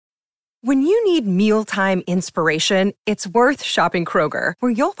When you need mealtime inspiration, it's worth shopping Kroger,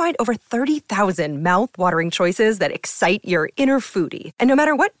 where you'll find over 30,000 mouth-watering choices that excite your inner foodie. And no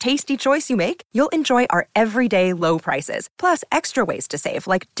matter what tasty choice you make, you'll enjoy our everyday low prices, plus extra ways to save,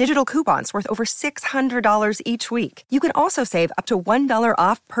 like digital coupons worth over $600 each week. You can also save up to $1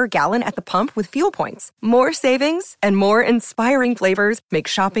 off per gallon at the pump with fuel points. More savings and more inspiring flavors make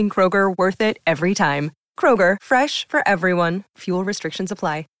shopping Kroger worth it every time. Kroger, fresh for everyone. Fuel restrictions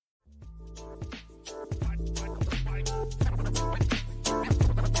apply.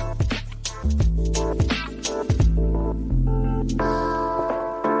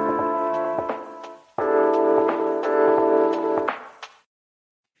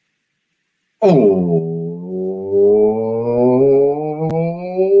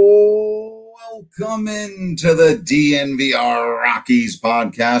 Welcome into the DNVR Rockies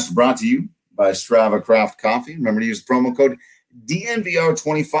podcast, brought to you by Strava Craft Coffee. Remember to use promo code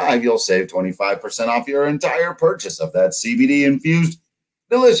DNVR25. You'll save 25% off your entire purchase of that CBD-infused,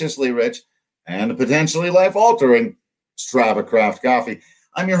 deliciously rich, and potentially life-altering Strava Craft Coffee.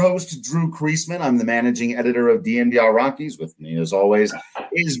 I'm your host, Drew Kreisman. I'm the managing editor of DNVR Rockies. With me, as always,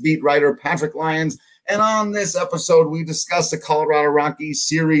 is beat writer Patrick Lyons. And on this episode, we discuss the Colorado Rockies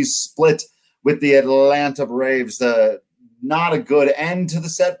series split with the Atlanta Braves. Not a good end to the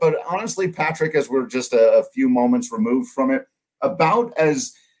set, but honestly, Patrick, as we're just a few moments removed from it, about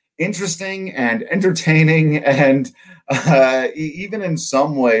as interesting and entertaining and even in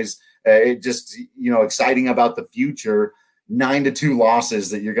some ways, exciting about the future. 9-2 losses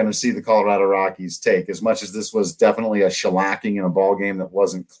that you're going to see the Colorado Rockies take. As much as this was definitely a shellacking in a ball game that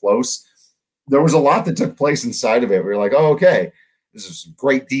wasn't close, there was a lot that took place inside of it. We were like, oh, okay, this is some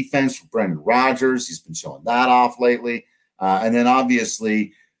great defense from Brendan Rodgers. He's been showing that off lately. And then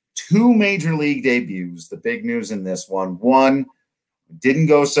obviously 2 major league debuts. The big news in this one didn't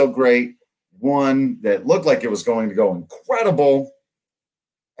go so great. One that looked like it was going to go incredible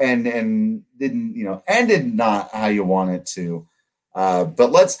and didn't, ended not how you want it to.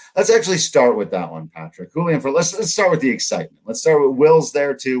 But let's actually start with that one, Patrick. Julian, let's start with the excitement. Let's start with Will's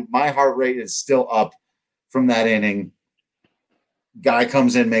there too. My heart rate is still up from that inning. Guy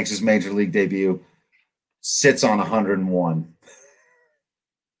comes in, makes his major league debut, sits on 101.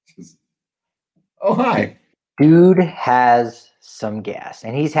 Oh, hi. Dude has some gas,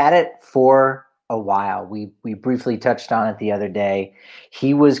 and he's had it for a while. We briefly touched on it the other day.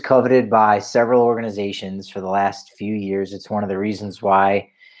 He was coveted by several organizations for the last few years. It's one of the reasons why,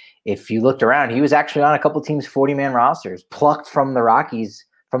 if you looked around, he was actually on a couple teams' 40-man rosters, plucked from the Rockies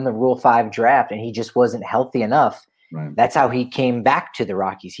from the Rule 5 draft, and he just wasn't healthy enough. Right. That's how he came back to the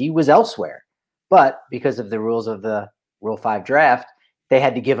Rockies. He was elsewhere, but because of the rules of the Rule 5 draft, they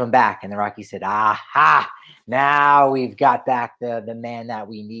had to give him back. And the Rockies said, aha, now we've got back the man that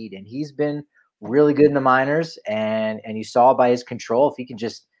we need. And he's been really good in the minors, and you saw by his control, if he can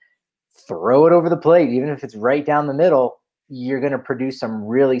just throw it over the plate, even if it's right down the middle, you're going to produce some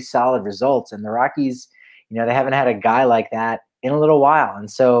really solid results. And the Rockies, they haven't had a guy like that in a little while. And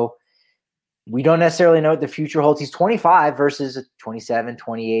so we don't necessarily know what the future holds. He's 25 versus 27,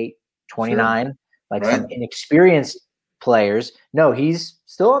 28, 29, sure. Like right. Some inexperienced players. No, he's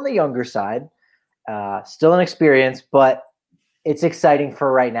still on the younger side, still inexperienced, but it's exciting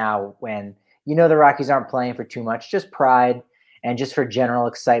for right now when the Rockies aren't playing for too much, just pride and just for general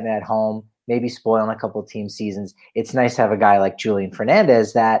excitement at home, maybe spoiling a couple of team seasons. It's nice to have a guy like Julian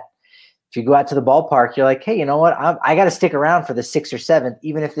Fernandez that if you go out to the ballpark, you're like, hey, you know what? I got to stick around for the 6th or 7th,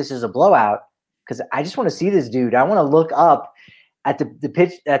 even if this is a blowout, because I just want to see this dude. I want to look up at the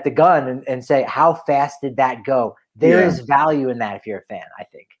pitch, at the gun and say, how fast did that go? There is value in that if you're a fan, I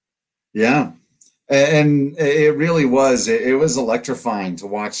think. Yeah. And it really was. It was electrifying to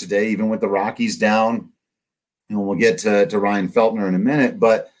watch today, even with the Rockies down. And we'll get to Ryan Feltner in a minute.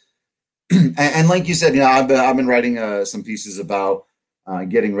 But and like you said, I've been writing some pieces about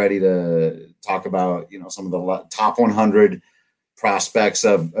getting ready to talk about some of the top 100 prospects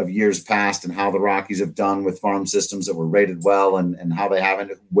of years past and how the Rockies have done with farm systems that were rated well and how they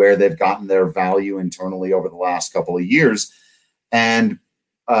haven't, where they've gotten their value internally over the last couple of years. And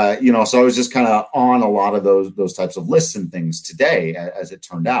so I was just kind of on a lot of those types of lists and things today, as it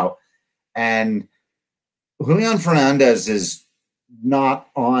turned out. And Julian Fernandez is not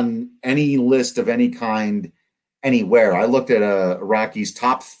on any list of any kind anywhere. I looked at a Rockies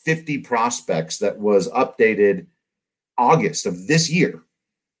top 50 prospects that was updated August of this year,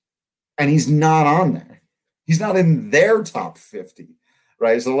 and he's not on there. He's not in their top 50.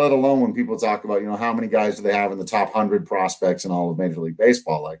 Right. So let alone when people talk about, how many guys do they have in the top 100 prospects in all of Major League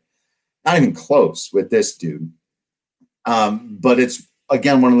Baseball? Like, not even close with this dude. But it's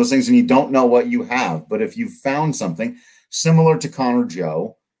again, one of those things, and you don't know what you have. But if you found something similar to Connor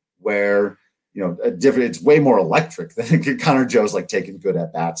Joe, where it's way more electric than Connor Joe's like taking good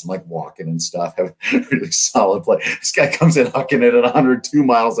at bats and like walking and stuff, have really solid play. This guy comes in hucking it at 102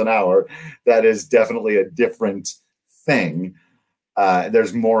 miles an hour. That is definitely a different thing.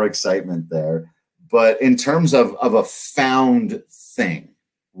 There's more excitement there. But in terms of a found thing,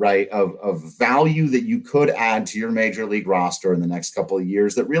 right, of value that you could add to your major league roster in the next couple of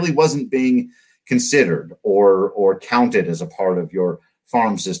years that really wasn't being considered or counted as a part of your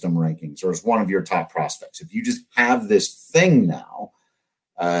farm system rankings or as one of your top prospects. If you just have this thing now,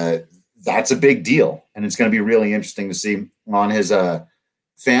 that's a big deal. And it's going to be really interesting to see on his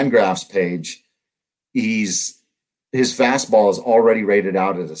Fangraphs page. His fastball is already rated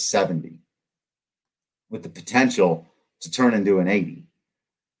out at a 70 with the potential to turn into an 80.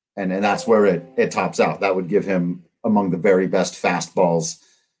 And that's where it tops out. That would give him among the very best fastballs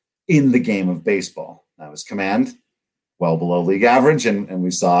in the game of baseball. Now his command, well below league average, and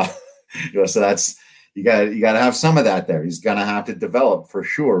we saw, so that's you got to have some of that there. He's going to have to develop for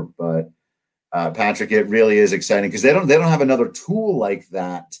sure. But Patrick, it really is exciting because they don't have another tool like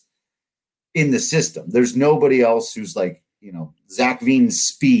that in the system. There's nobody else who's like Zach Veen's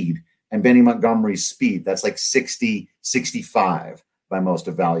speed and Benny Montgomery's speed. That's like 60, 65 by most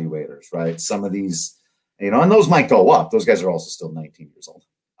evaluators, right? Some of these, and those might go up. Those guys are also still 19 years old.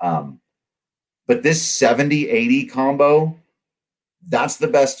 But this 70-80 combo, that's the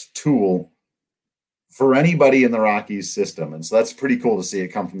best tool for anybody in the Rockies system. And so that's pretty cool to see it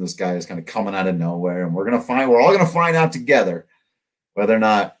come from this guy who's kind of coming out of nowhere. And we're all going to find out together whether or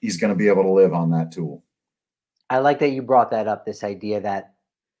not he's going to be able to live on that tool. I like that you brought that up, this idea that,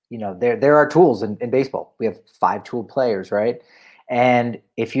 there are tools in baseball. We have 5 tool players, right? And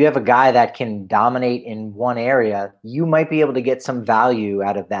if you have a guy that can dominate in one area, you might be able to get some value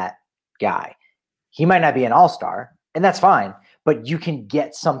out of that guy. He might not be an all-star, and that's fine, but you can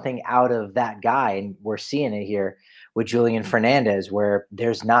get something out of that guy. And we're seeing it here with Julian Fernandez, where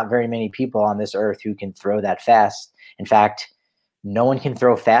there's not very many people on this earth who can throw that fast. In fact, no one can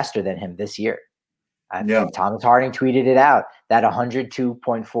throw faster than him this year. Thomas Harding tweeted it out, that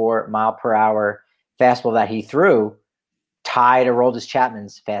 102.4 mile per hour fastball that he threw tied Aroldis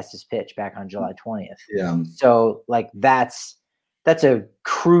Chapman's fastest pitch back on July 20th. Yeah. So that's a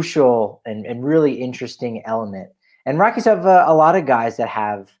crucial and really interesting element. And Rockies have a lot of guys that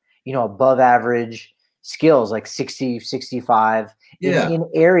have, above average skills, like 60, 65 in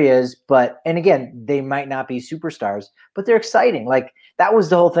areas. And again, they might not be superstars, but they're exciting. Like that was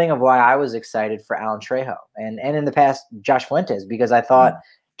the whole thing of why I was excited for Alan Trejo and in the past, Josh Fuentes, because I thought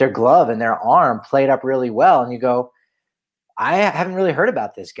their glove and their arm played up really well. And you go, I haven't really heard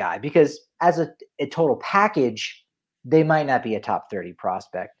about this guy because as a total package, they might not be a top 30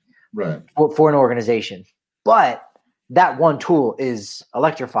 prospect for an organization. But that one tool is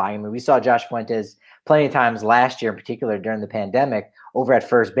electrifying. I mean, we saw Josh Fuentes plenty of times last year, in particular during the pandemic, over at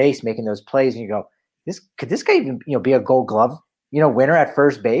first base, making those plays. And you go, could this guy even be a Gold Glove winner at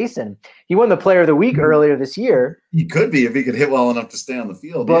first base? And he won the Player of the Week earlier this year. He could be if he could hit well enough to stay on the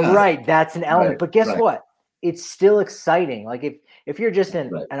field. But that's an element. But guess what? It's still exciting. Like if you're just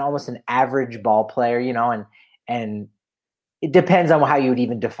an almost an average ball player, and it depends on how you would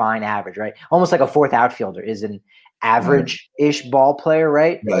even define average, right? Almost like a fourth outfielder is an average-ish ball player,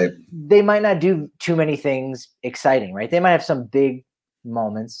 right? Right. They might not do too many things exciting, right? They might have some big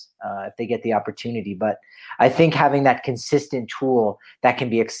moments if they get the opportunity, but I think having that consistent tool that can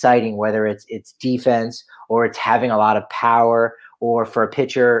be exciting, whether it's defense or it's having a lot of power, or for a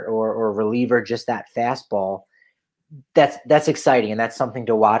pitcher or a reliever, just that fastball, that's exciting, and that's something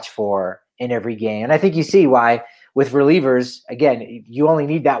to watch for in every game. And I think you see why with relievers, again, you only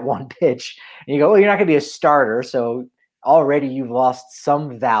need that one pitch. And you go, well, you're not going to be a starter, so already you've lost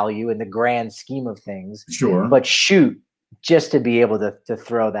some value in the grand scheme of things. Sure. But shoot, just to be able to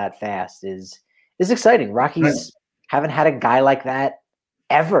throw that fast is exciting. Rockies haven't had a guy like that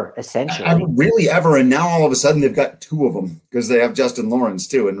ever, essentially. I mean, really ever. And now all of a sudden they've got 2 of them because they have Justin Lawrence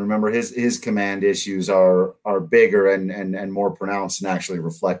too. And remember, his command issues are bigger and more pronounced and actually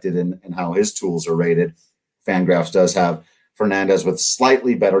reflected in how his tools are rated. Fangraphs does have Fernandez with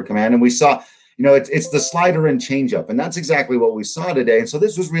slightly better command. And we saw, it's the slider and changeup. And that's exactly what we saw today. And so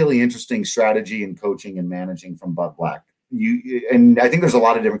this was really interesting strategy and coaching and managing from Bud Black. And I think there's a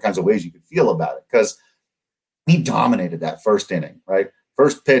lot of different kinds of ways you could feel about it because he dominated that first inning, right?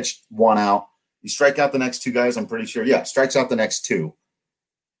 First pitch, 1 out. You strike out the next 2 guys, I'm pretty sure. Yeah, strikes out the next 2.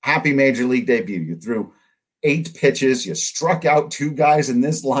 Happy major league debut. You threw 8 pitches. You struck out 2 guys in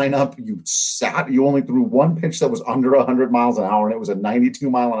this lineup. You only threw 1 pitch that was under 100 miles an hour, and it was a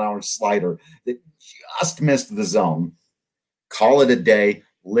 92-mile-an-hour slider that just missed the zone. Call it a day.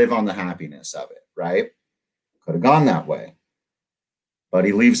 Live on the happiness of it, right? Could have gone that way. But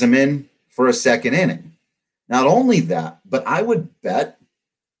he leaves him in for a second inning. Not only that, but I would bet,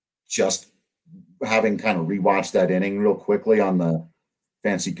 just having kind of rewatched that inning real quickly on the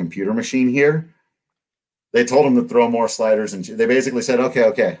fancy computer machine here, they told him to throw more sliders, and they basically said,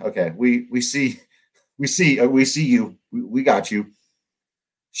 okay. We see you. We got you.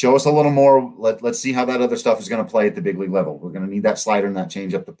 Show us a little more. Let's see how that other stuff is going to play at the big league level. We're going to need that slider and that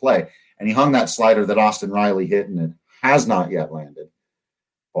changeup to play. And he hung that slider that Austin Riley hit, and it has not yet landed.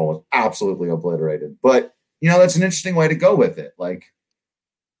 Ball was absolutely obliterated. But, that's an interesting way to go with it. Like,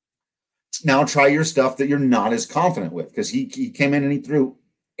 now try your stuff that you're not as confident with, because he came in and he threw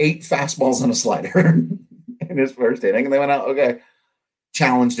 8 fastballs and a slider in his first inning, and they went out, okay,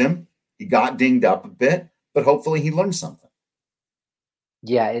 challenged him. He got dinged up a bit, but hopefully he learned something.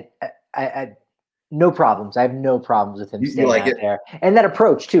 Yeah, I no problems. I have no problems with him staying out there. And that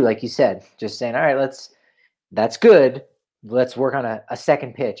approach too, like you said, just saying, all right, that's good. Let's work on a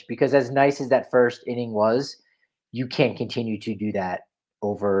second pitch, because as nice as that first inning was, you can't continue to do that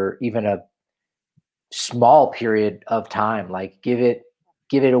over even a small period of time. Like give it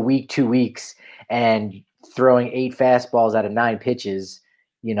a week, 2 weeks, and throwing 8 fastballs out of 9 pitches.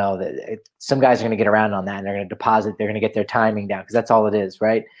 Some guys are going to get around on that, and they're going to deposit. They're going to get their timing down, because that's all it is,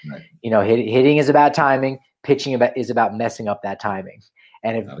 right? Hitting is about timing. Pitching is about messing up that timing.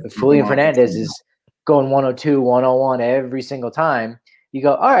 And if Julian Fernandez is going 102, 101 every single time, you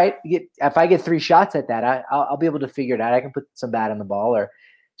go, all right, if I get 3 shots at that, I'll be able to figure it out. I can put some bat on the ball or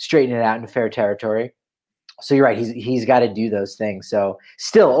straighten it out into fair territory. So you're right. He's got to do those things. So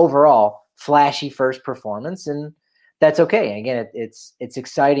still overall flashy first performance, and that's okay. And again, it's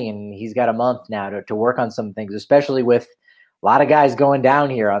exciting, and he's got a month now to work on some things, especially with a lot of guys going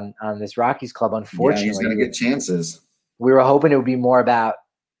down here on this Rockies club. Unfortunately, he's going to get chances. We were hoping it would be more about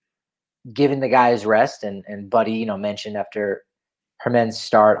giving the guys rest. And Buddy, mentioned after Herman's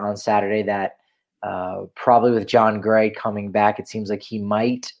start on Saturday that probably with John Gray coming back, it seems like he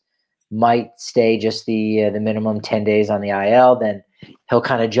might stay just the minimum 10 days on the IL. Then he'll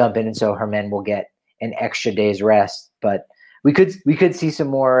kind of jump in, and so Herman will get an extra day's rest. But we could see some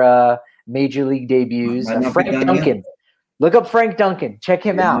more major league debuts. Frank Duncan. Yet. Look up Frank Duncan. Check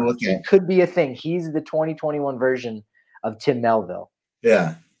him out. He could be a thing. He's the 2021 version of Tim Melville.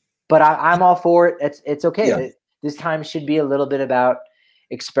 Yeah. But I'm all for it. It's okay. Yeah. This time should be a little bit about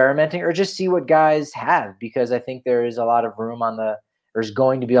experimenting, or just see what guys have, because I think there's going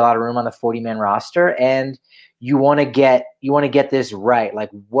to be a lot of room on the 40-man roster, and you want to get this right. Like,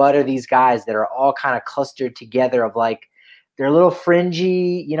 what are these guys that are all kind of clustered together of like, they're a little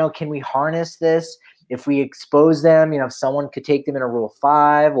fringy, can we harness this? If we expose them, if someone could take them in a Rule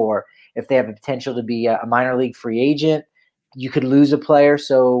 5, or if they have the potential to be a minor league free agent, you could lose a player.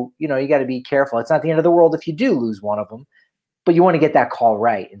 So, you got to be careful. It's not the end of the world if you do lose one of them, but you want to get that call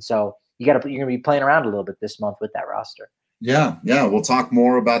right. And so you're going to be playing around a little bit this month with that roster. Yeah. We'll talk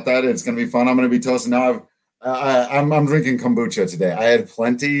more about that. It's going to be fun. I'm going to be toasting now. I'm drinking kombucha today. I had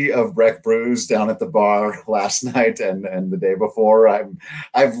plenty of Breck brews down at the bar last night and the day before.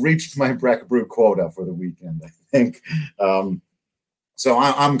 I've reached my Breck brew quota for the weekend, I think. So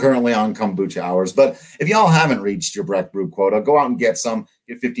I'm currently on kombucha hours. But if y'all haven't reached your Breck brew quota, go out and get some.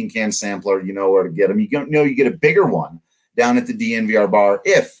 Get 15-can sampler. You know where to get them. You get a bigger one down at the DNVR bar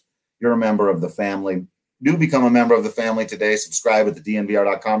if you're a member of the family. Do become a member of the family today. Subscribe at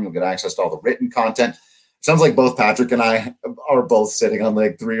thednvr.com. You'll get access to all the written content. Sounds like both Patrick and I are both sitting on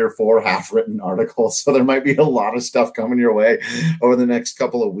like 3 or 4 half-written articles. So there might be a lot of stuff coming your way over the next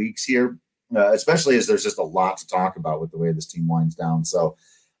couple of weeks here, especially as there's just a lot to talk about with the way this team winds down. So,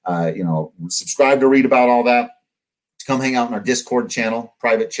 subscribe to read about all that. To come hang out in our Discord channel,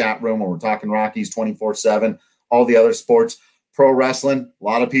 private chat room where we're talking Rockies 24/7, all the other sports, pro wrestling. A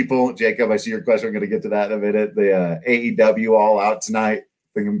lot of people, Jacob, I see your question. We're going to get to that in a minute. The AEW All Out tonight.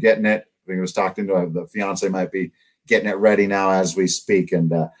 I think I'm getting it. I think I was talking to the fiance might be getting it ready now as we speak,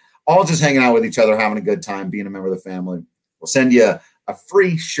 and all just hanging out with each other, having a good time, being a member of the family. We'll send you a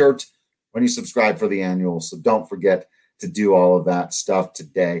free shirt when you subscribe for the annual. So don't forget to do all of that stuff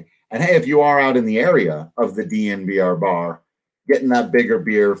today. And hey, if you are out in the area of the DNVR bar, getting that bigger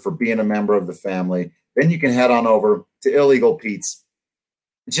beer for being a member of the family, then you can head on over to Illegal Pete's.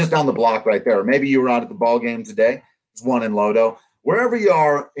 It's just down the block right there. Maybe you were out at the ball game today. There's one in Lodo. Wherever you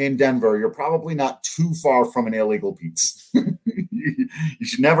are in Denver, you're probably not too far from an Illegal Pete's. You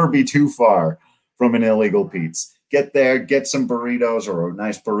should never be too far from an Illegal Pete's. Get there, get some burritos or a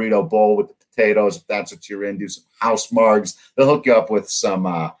nice burrito bowl with the potatoes if that's what you're into. Some house margs. They'll hook you up with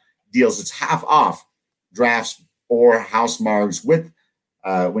some deals. It's half off drafts or house margs with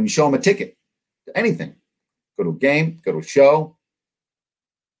when you show them a ticket to anything. Go to a game, go to a show,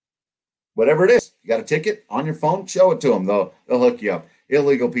 whatever it is. You got a ticket on your phone, show it to them. They'll hook you up.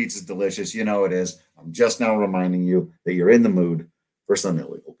 Illegal Pete's is delicious. You know it is. I'm just now reminding you that you're in the mood for some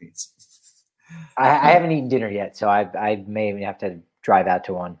Illegal Pete's. I haven't eaten dinner yet, so I may even have to drive out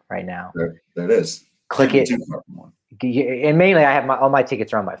to one right now. There it is. Click it. And mainly, I have all my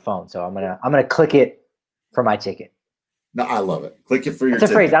tickets are on my phone, so I'm gonna click it for my ticket. No, I love it. Click it for your ticket.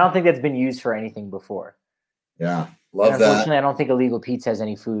 It's a phrase. I don't think that's been used for anything before. Yeah, love that. Unfortunately, I don't think Illegal Pete's has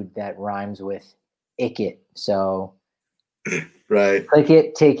any food that rhymes with "ick it." So, right. Click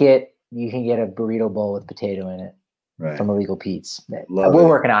it, take it. You can get a burrito bowl with potato in it. Right. From Illegal Pete's. We're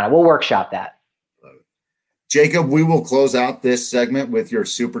working on it. We'll workshop that. Jacob, we will close out this segment with your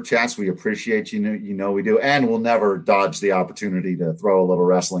super chats. We appreciate you. You know we do. And we'll never dodge the opportunity to throw a little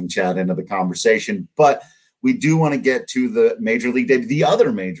wrestling chat into the conversation. But we do want to get to the Major League debut, the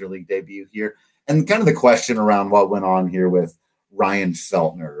other Major League debut here, and kind of the question around what went on here with Ryan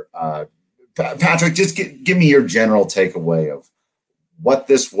Feltner. Patrick, just give me your general takeaway of what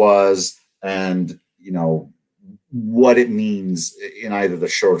this was and, what it means in either the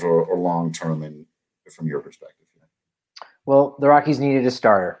short or long term and from your perspective. Well, the Rockies needed a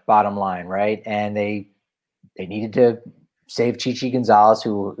starter, bottom line, right? And they needed to save Chichi Gonzalez,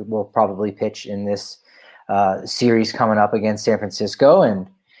 who will probably pitch in this series coming up against San Francisco. And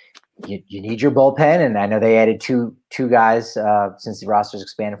you need your bullpen. And I know they added two guys since the roster's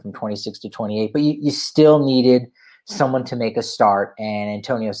expanded from 26 to 28, but you still needed someone to make a start. And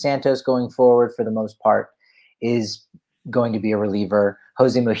Antonio Santos going forward for the most part is going to be a reliever.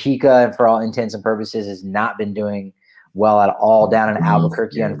 Jose Mujica, for all intents and purposes, has not been doing well at all down in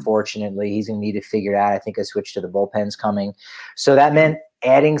Albuquerque, unfortunately. He's going to need to figure it out. I think a switch to the bullpen's coming. So that meant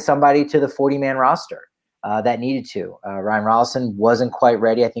adding somebody to the 40-man roster that needed to. Ryan Rollison wasn't quite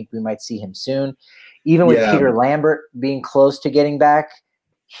ready. I think we might see him soon. Even with Peter Lambert being close to getting back,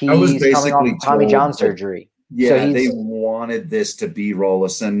 he's coming off Tommy John surgery. Yeah, so they wanted this to be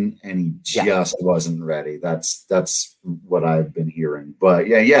Rollison, and he just wasn't ready. That's what I've been hearing. But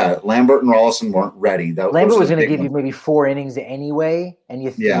yeah, Lambert and Rollison weren't ready. Lambert was going to give you maybe 4 innings anyway, and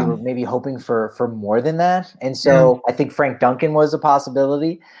you were maybe hoping for more than that. And so I think Frank Duncan was a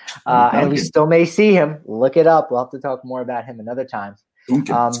possibility, and we still may see him. Look it up. We'll have to talk more about him another time.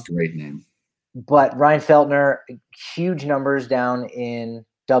 Duncan, that's a great name. But Ryan Feltner, huge numbers down in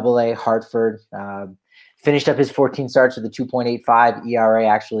Double-A Hartford. Finished up his 14 starts with a 2.85 ERA,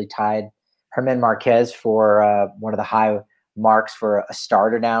 actually tied Herman Marquez for one of the high marks for a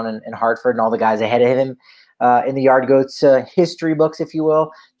starter down in Hartford, and all the guys ahead of him in the Yard Goats history books, if you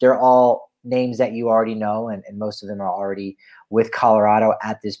will. They're all names that you already know, and most of them are already with Colorado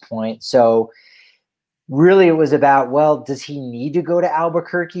at this point. So really it was about, well, does he need to go to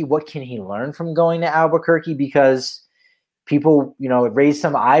Albuquerque? What can he learn from going to Albuquerque? Because people, it raised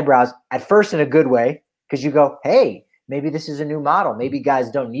some eyebrows at first in a good way, because you go, hey, maybe this is a new model. Maybe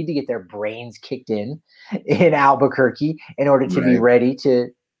guys don't need to get their brains kicked in Albuquerque in order to be ready to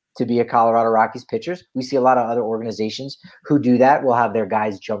be a Colorado Rockies pitchers. We see a lot of other organizations who do that. Will have their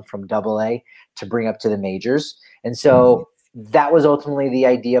guys jump from Double-A to bring up to the majors. And so that was ultimately the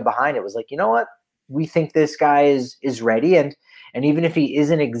idea behind it. It was like, you know what? We think this guy is ready. And even if he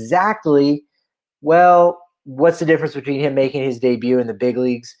isn't exactly, well, what's the difference between him making his debut in the big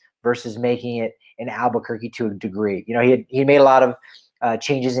leagues versus making it in Albuquerque to a degree? He made a lot of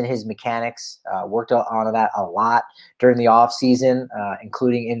changes in his mechanics, worked on that a lot during the off season,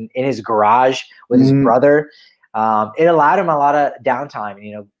 including in his garage with his brother. It allowed him a lot of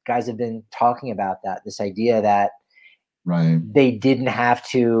downtime. Guys have been talking about that, this idea that they didn't have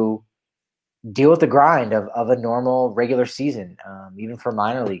to deal with the grind of a normal regular season, even for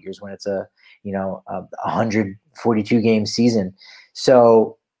minor leaguers when it's a 142 game season.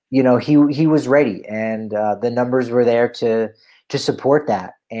 So, he was ready, and the numbers were there to support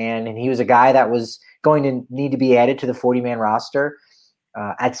that. And he was a guy that was going to need to be added to the 40-man roster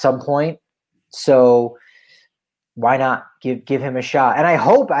at some point. So why not give him a shot? And I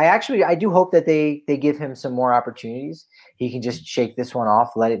do hope that they give him some more opportunities. He can just shake this one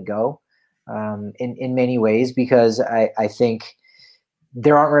off, let it go in many ways, because I think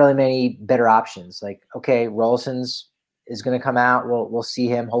there aren't really many better options. Like, okay, Rollison's is going to come out. We'll see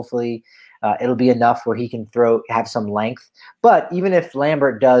him. Hopefully it'll be enough where he can have some length. But even if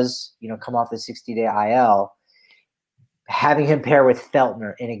Lambert does, come off the 60-day IL, having him pair with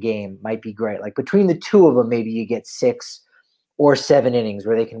Feltner in a game might be great. Like between the two of them, maybe you get 6 or 7 innings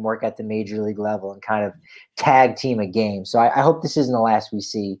where they can work at the major league level and kind of tag team a game. So I hope this isn't the last we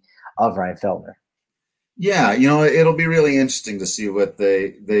see of Ryan Feltner. Yeah, it'll be really interesting to see what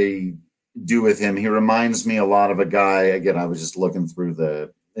they do with him. He reminds me a lot of a guy. Again, I was just looking through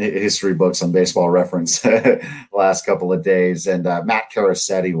the history books on Baseball Reference last couple of days, and Matt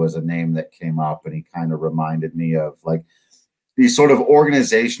Caracetti was a name that came up, and he kind of reminded me of like these sort of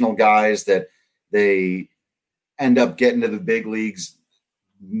organizational guys that they end up getting to the big leagues,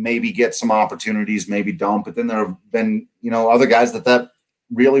 maybe get some opportunities, maybe don't, but then there have been, other guys that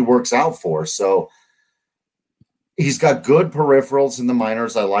really works out for. So he's got good peripherals in the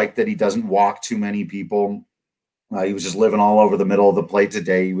minors. I like that he doesn't walk too many people. He was just living all over the middle of the plate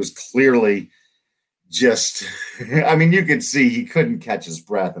today. He was clearly just, you could see he couldn't catch his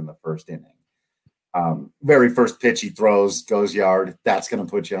breath in the first inning. Very first pitch he throws, goes yard. That's going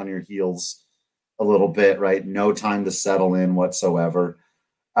to put you on your heels a little bit, right? No time to settle in whatsoever.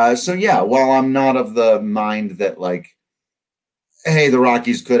 So yeah, while I'm not of the mind that like, hey, the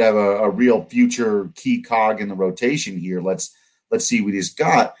Rockies could have a real future key cog in the rotation here. Let's see what he's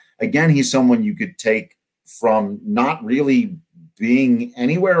got. Again, he's someone you could take from not really being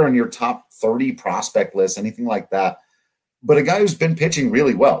anywhere on your top 30 prospect list, anything like that, but a guy who's been pitching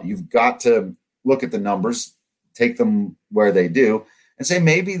really well. You've got to look at the numbers, take them where they do, and say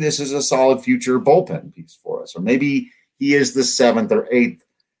maybe this is a solid future bullpen piece for us, or maybe he is the 7th or 8th,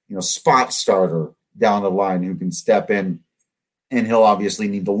 spot starter down the line who can step in. And he'll obviously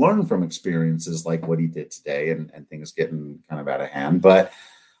need to learn from experiences like what he did today and things getting kind of out of hand. But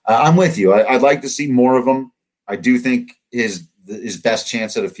I'm with you. I'd like to see more of him. I do think his best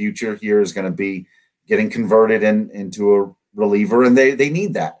chance at a future here is going to be getting converted into a reliever, and they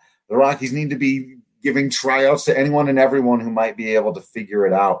need that. The Rockies need to be giving tryouts to anyone and everyone who might be able to figure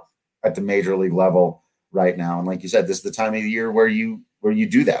it out at the major league level right now. And like you said, this is the time of the year where you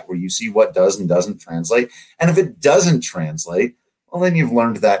do that, where you see what does and doesn't translate. And if it doesn't translate, well, then you've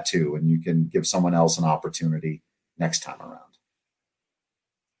learned that too, and you can give someone else an opportunity next time around.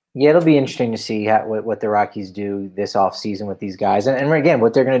 Yeah, it'll be interesting to see what the Rockies do this offseason with these guys. And again,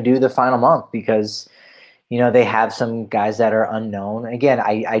 what they're going to do the final month, because, they have some guys that are unknown. Again,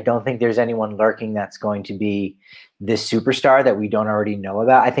 I don't think there's anyone lurking that's going to be this superstar that we don't already know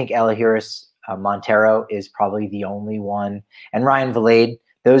about. I think Elehuris Montero is probably the only one. And Ryan Vilade,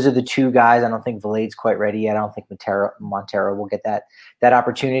 those are the two guys. I don't think Vilade's quite ready yet. I don't think Montero will get that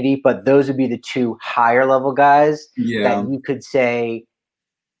opportunity. But those would be the two higher level guys that you could say,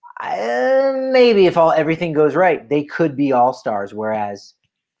 maybe if everything goes right, they could be all-stars, whereas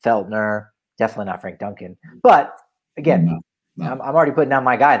Feltner, definitely not Frank Duncan. But again, no. I'm already putting down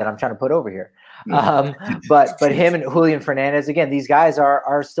my guy that I'm trying to put over here. No. But him and Julian Fernandez, again, these guys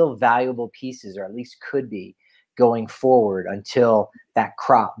are still valuable pieces, or at least could be going forward until that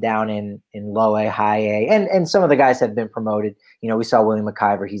crop down in low A, high A. And some of the guys have been promoted. We saw William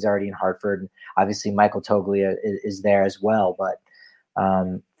McIver. He's already in Hartford. And obviously Michael Toglia is there as well. But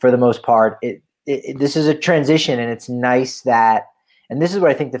for the most part, this is a transition, and it's nice that, and this is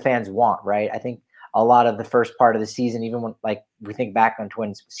what I think the fans want, right? I think a lot of the first part of the season, even when like we think back on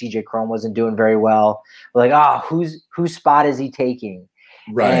when CJ Cron wasn't doing very well, we're like, whose spot is he taking?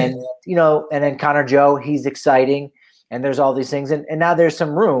 Right. And, and then Connor Joe, he's exciting, and there's all these things. And now there's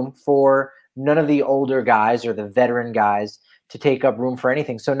some room for none of the older guys or the veteran guys to take up room for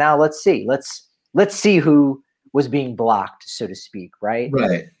anything. So now let's see. Let's see who was being blocked, so to speak, right?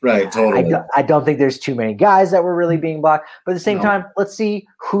 Right, totally. I don't think there's too many guys that were really being blocked. But at the same time, let's see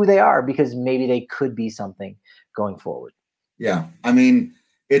who they are, because maybe they could be something going forward. Yeah,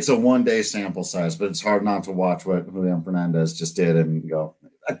 it's a one-day sample size, but it's hard not to watch what Julian Fernandez just did and go,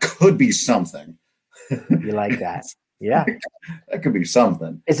 that could be something. You like that? Yeah. That could be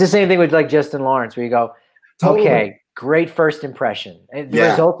something. It's the same thing with like Justin Lawrence, where you go, totally. Okay, great first impression. And the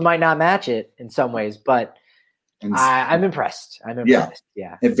results might not match it in some ways, but I'm impressed.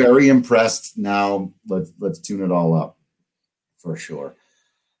 Yeah. Very impressed. Now let's tune it all up for sure.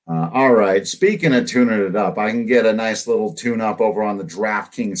 All right. Speaking of tuning it up, I can get a nice little tune up over on the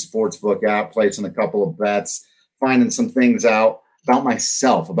DraftKings Sportsbook app, placing a couple of bets, finding some things out about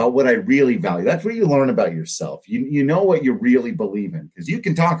myself, about what I really value. That's where you learn about yourself. You know what you really believe in, because you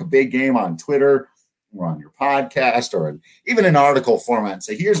can talk a big game on Twitter or on your podcast or even an article format and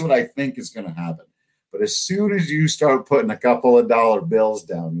say, here's what I think is going to happen. But as soon as you start putting a couple of dollar bills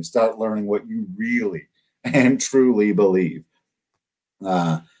down, you start learning what you really and truly believe.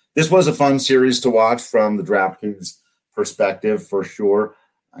 This was a fun series to watch from the DraftKings perspective, for sure.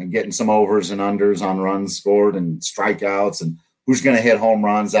 and getting some overs and unders on runs scored and strikeouts and who's going to hit home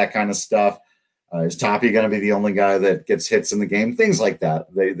runs, that kind of stuff. Is Toppy going to be the only guy that gets hits in the game? Things like that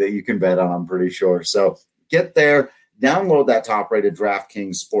you can bet on, I'm pretty sure. So get there, download that top-rated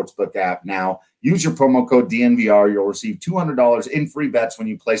DraftKings Sportsbook app now. Use your promo code DNVR. You'll receive $200 in free bets when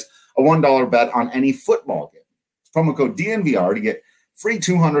you place a $1 bet on any football game. Promo code DNVR to get free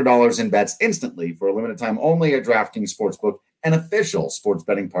 $200 in bets instantly for a limited time only at DraftKings Sportsbook, an official sports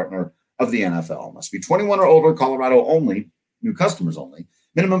betting partner of the NFL. Must be 21 or older, Colorado only, new customers only.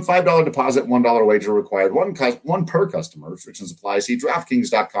 Minimum $5 deposit, $1 wager required, one per customer. Restrictions apply. See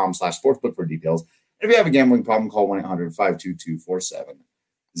DraftKings.com/sportsbook for details. And if you have a gambling problem, call 1-800-522-4700.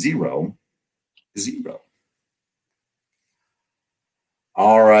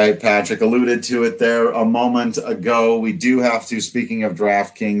 All right, Patrick alluded to it there a moment ago. We do have to, speaking of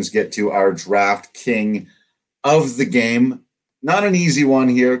DraftKings, get to our Draft King of the game. Not an easy one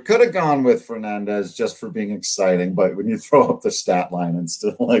here. Could have gone with Fernandez just for being exciting, but when you throw up the stat line and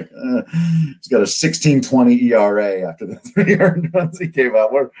still he's got a 16.20 ERA after the 3 earned runs he gave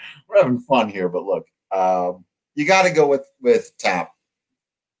out. We're having fun here, but look, you got to go with Tap.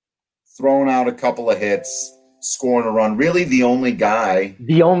 Throwing out a couple of hits, scoring a run. Really, the only guy.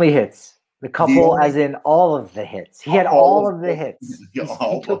 The only hits. The couple, as in all of the hits. He had all of the hits. He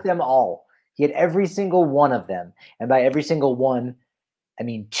took them all. He had every single one of them. And by every single one, I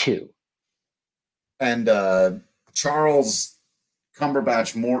mean 2. And Charles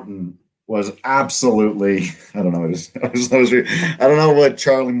Cumberbatch Morton was absolutely, I don't know. I don't know what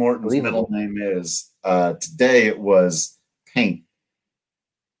Charlie Morton's middle name is. Today it was Paint.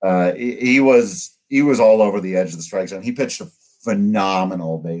 He was all over the edge of the strike zone. He pitched a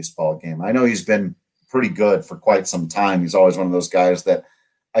phenomenal baseball game. I know he's been pretty good for quite some time. He's always one of those guys that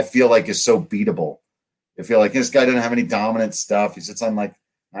I feel like is so beatable. I feel like this guy didn't have any dominant stuff. He sits on like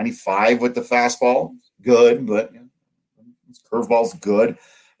 95 with the fastball. Good, but his curveball's good.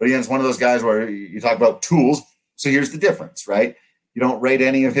 But again, it's one of those guys where you talk about tools. So here's the difference, right? You don't rate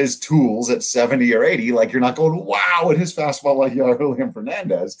any of his tools at 70 or 80. Like you're not going, wow, at his fastball like you are Julian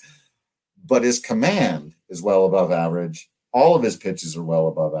Fernandez. But his command is well above average. All of his pitches are well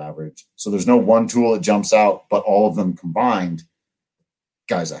above average. So there's no one tool that jumps out, but all of them combined.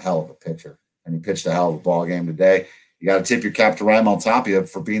 Guy's a hell of a pitcher, and he pitched a hell of a ball game today. You got to tip your cap to Raimel Tapia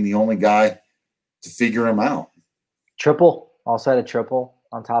for being the only guy to figure him out. Triple, also had a triple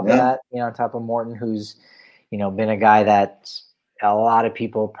on top of that, on top of Morton, who's, been a guy that a lot of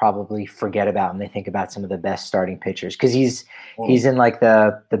people probably forget about when they think about some of the best starting pitchers, because he's in like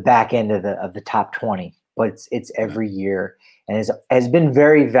the back end of the top 20, but it's every year, and has been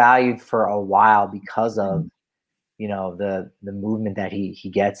very valued for a while because of the movement that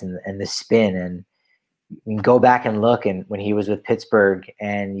he gets and the spin. And you can go back and look, and when he was with Pittsburgh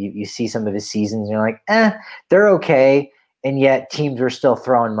and you see some of his seasons, and you're like, they're okay. And yet teams were still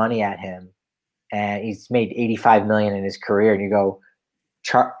throwing money at him, and he's made $85 million in his career. And you go,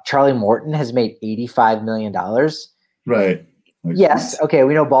 Charlie Morton has made $85 million. Right. Yes. Okay.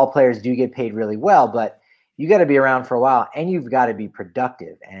 We know ball players do get paid really well, but you got to be around for a while and you've got to be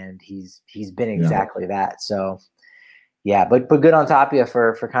productive. And he's been exactly that. So yeah, but good on Tapia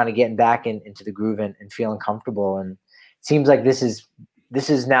for kind of getting back into the groove and feeling comfortable. And it seems like this is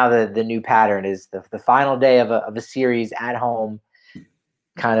now the new pattern, is the final day of a series at home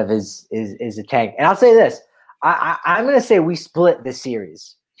kind of is a tank. And I'll say this, I'm going to say we split the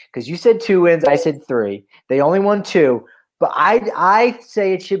series, because you said 2 wins, I said 3. They only won 2, but I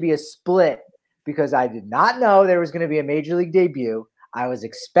say it should be a split because I did not know there was going to be a major league debut. I was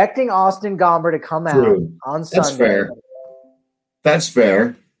expecting Austin Gomber to come out on Sunday. That's fair. That's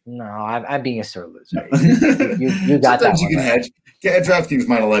fair. No, I'm being a sore loser. You got Sometimes that. You can hedge. Yeah, DraftKings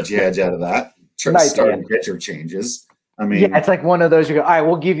might have let you hedge out of that. Starting pitcher changes. I mean, it's like one of those. You go, all right,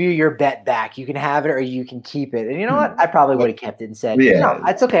 we'll give you your bet back. You can have it or you can keep it. And you know what? I probably would have kept it and said, no,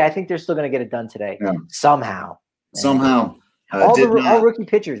 it's okay. I think they're still going to get it done today somehow. All rookie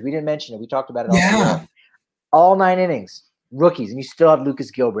pitchers. We didn't mention it. We talked about it. All 9 innings, rookies, and you still have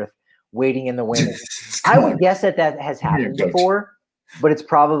Lucas Gilbreth waiting in the wings. I would guess that has happened before, but it's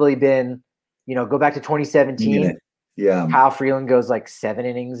probably been, go back to 2017. Yeah. Kyle Freeland goes like 7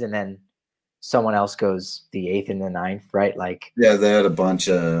 innings and then someone else goes the 8th and the 9th, right? Like, yeah, they had a bunch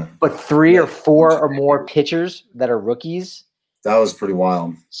of. But 3 or 4 or more pitchers that are rookies. That was pretty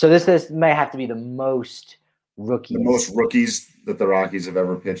wild. So this may have to be the most rookies. The most rookies that the Rockies have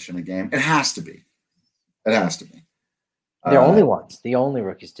ever pitched in a game. It has to be. It has to be. They're only ones, the only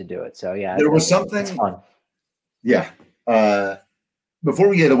rookies to do it. So yeah, there was something fun. Yeah. before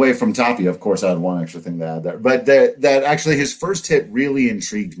we get away from Tapia, of course, I had one extra thing to add there. But that actually his first hit really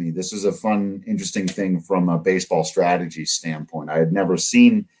intrigued me. This was a fun, interesting thing from a baseball strategy standpoint. I had never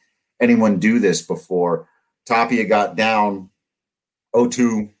seen anyone do this before. Tapia got down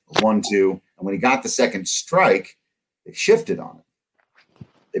 0-2, 1-2, and when he got the second strike, they shifted on it.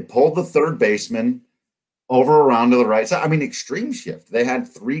 They pulled the third baseman over around to the right side. I mean, extreme shift. They had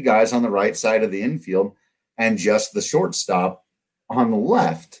 3 guys on the right side of the infield and just the shortstop on the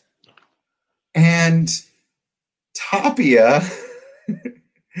left. And Tapia,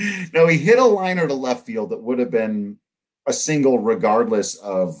 no, he hit a liner to left field that would have been a single regardless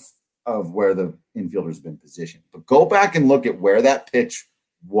of where the infielder's been positioned. But go back and look at where that pitch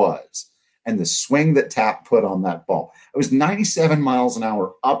was and the swing that Tap put on that ball. It was 97 miles an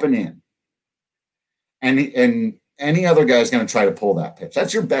hour up and in. And any other guy's going to try to pull that pitch.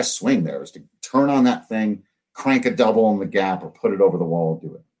 That's your best swing there, is to turn on that thing, crank a double in the gap, or put it over the wall and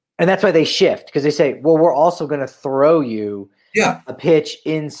do it. And that's why they shift, because they say, well, we're also going to throw you a pitch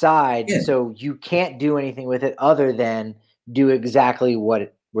inside, so you can't do anything with it other than do exactly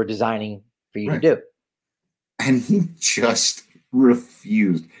what we're designing for you to do. And he just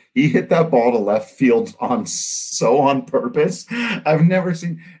refused. He hit that ball to left field on purpose. I've never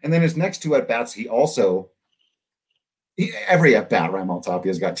seen. And then his next 2 at-bats, every at-bat, Raimel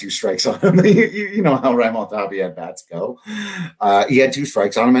Tapia's got 2 strikes on him. You know how Raimel Tapia at-bats go. He had 2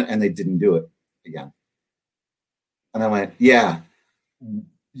 strikes on him, and they didn't do it again. And I went, yeah.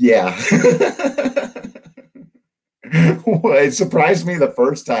 It surprised me the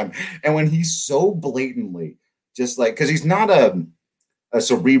first time. And when he's so blatantly, just like, because he's not a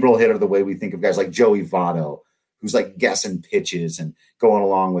cerebral hitter the way we think of guys like Joey Votto, who's like guessing pitches and going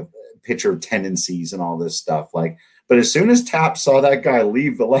along with pitcher tendencies and all this stuff. Like, but as soon as Tap saw that guy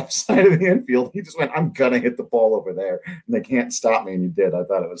leave the left side of the infield, he just went, I'm going to hit the ball over there. And they can't stop me. And he did. I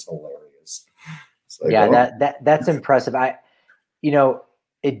thought it was hilarious. Like, that's impressive.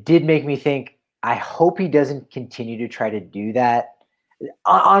 It did make me think, I hope he doesn't continue to try to do that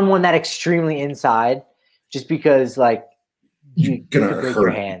on one that extremely inside, just because like you could break your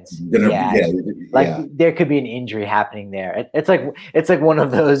hands. There could be an injury happening there. It's like one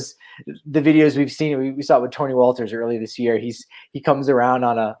of those, the videos we've seen. We saw it with Tony Walters earlier this year. He comes around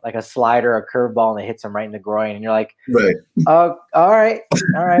on a slider, a curveball, and it hits him right in the groin. And you're like, all right,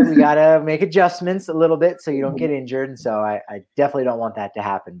 we gotta make adjustments a little bit so you don't get injured. And so I definitely don't want that to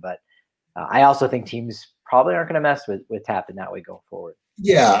happen. But I also think teams probably aren't going to mess with Tap in that way going forward.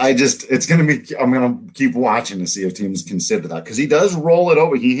 Yeah, I'm going to keep watching to see if teams consider that, because he does roll it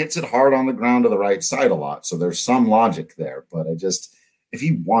over. He hits it hard on the ground to the right side a lot. So there's some logic there, but if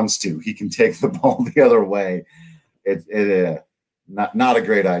he wants to, he can take the ball the other way. Not a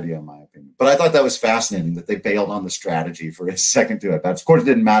great idea in my opinion, but I thought that was fascinating that they bailed on the strategy for his second 2 at-bats. Of course, it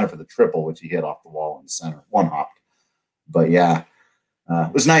didn't matter for the triple, which he hit off the wall in the center, one hopped, but yeah,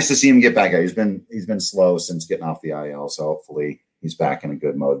 it was nice to see him get back out. He's been slow since getting off the IL. So hopefully he's back in a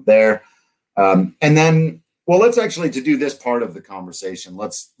good mode there. And then, well, let's actually, to do this part of the conversation,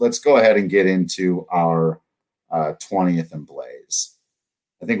 let's go ahead and get into our 20th and Blaze.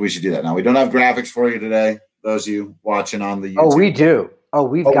 I think we should do that. Now, we don't have graphics for you today. Those of you watching on the YouTube. Oh, we do. Oh,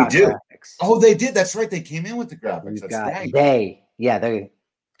 we've got graphics. Oh, they did. That's right. They came in with the graphics. The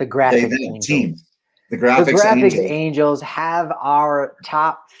graphics team. The graphics angels have our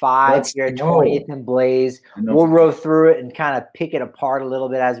top 5 here, 20th and Blaze. We'll roll through it and kind of pick it apart a little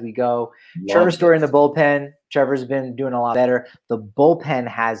bit as we go. Trevor's story in the bullpen. Trevor's been doing a lot better. The bullpen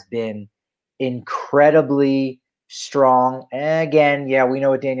has been incredibly strong. And again, we know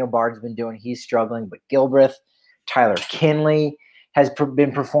what Daniel Bard's been doing. He's struggling, but Gilbreth, Tyler Kinley has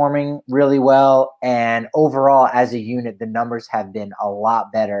been performing really well. And overall, as a unit, the numbers have been a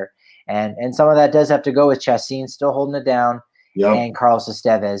lot better. And some of that does have to go with Chassin still holding it down, and Carlos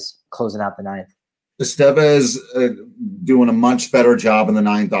Estevez closing out the 9th. Estevez doing a much better job in the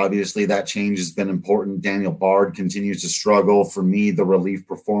 9th. Obviously, that change has been important. Daniel Bard continues to struggle. For me, the relief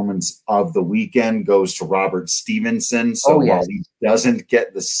performance of the weekend goes to Robert Stevenson. So while he doesn't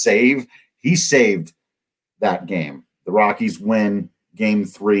get the save, he saved that game. The Rockies win Game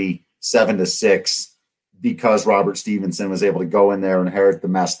 3, 7-6. Because Robert Stevenson was able to go in there and inherit the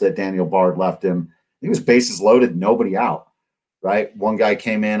mess that Daniel Bard left him. He was bases loaded, nobody out, right? One guy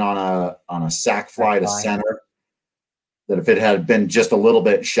came in on a sac fly to center that if it had been just a little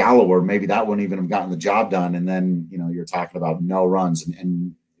bit shallower, maybe that wouldn't even have gotten the job done. And then, you're talking about no runs,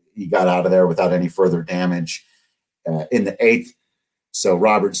 and he got out of there without any further damage in the 8th. So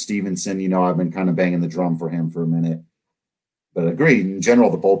Robert Stevenson, I've been kind of banging the drum for him for a minute. But agreed, in general,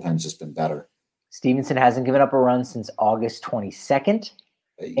 the bullpen's just been better. Stevenson hasn't given up a run since August 22nd.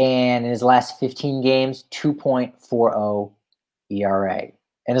 And in his last 15 games, 2.40 ERA.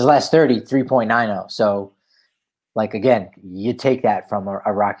 In his last 30, 3.90. So, like, again, you take that from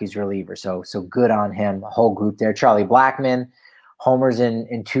a Rockies reliever. So good on him. A whole group there. Charlie Blackmon, homers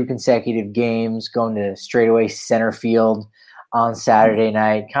in 2 consecutive games, going to straightaway center field on Saturday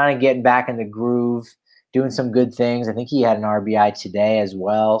night, kind of getting back in the groove, doing some good things. I think he had an RBI today as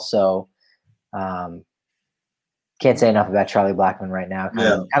well. So, can't say enough about Charlie Blackmon right now.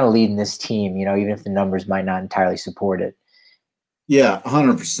 Kind of leading this team, even if the numbers might not entirely support it. Yeah,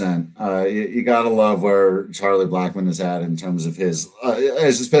 100%. You got to love where Charlie Blackmon is at in terms of his,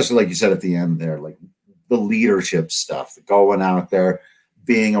 especially like you said at the end there, like the leadership stuff, going out there,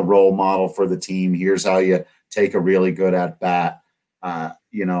 being a role model for the team. Here's how you take a really good at bat, and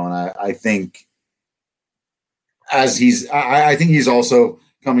I think I think he's also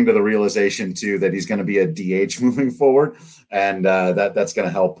coming to the realization too that he's going to be a DH moving forward, and that's going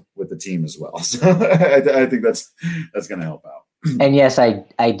to help with the team as well. So I think that's going to help out. And yes,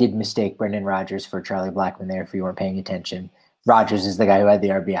 I did mistake Brendan Rodgers for Charlie Blackmon there if you weren't paying attention. Rodgers is the guy who had the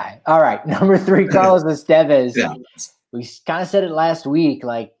RBI. All right, number 3, Carlos Estevez. Yeah. We kind of said it last week,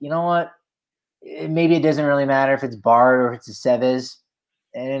 like, you know what? Maybe it doesn't really matter if it's Bard or if it's Estevez.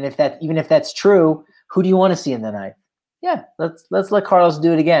 And even if that's true, who do you want to see in the ninth? Yeah, let's let Carlos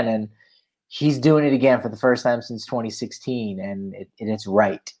do it again. And he's doing it again for the first time since 2016, and it's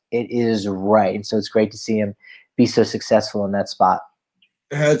right. It is right. And so it's great to see him be so successful in that spot.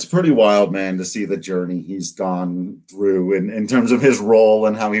 It's pretty wild, man, to see the journey he's gone through in terms of his role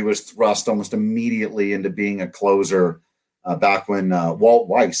and how he was thrust almost immediately into being a closer back when Walt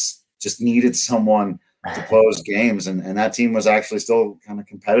Weiss just needed someone to close games. And that team was actually still kind of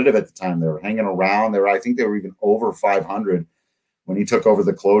competitive at the time. They were hanging around. I think they were even over 500 when he took over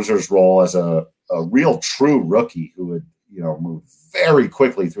the closer's role as a real true rookie who would, move very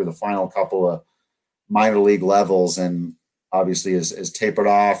quickly through the final couple of minor league levels, and obviously has tapered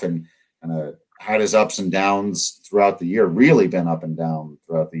off and had his ups and downs throughout the year, really been up and down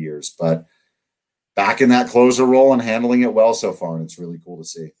throughout the years, but back in that closer role and handling it well so far. And it's really cool to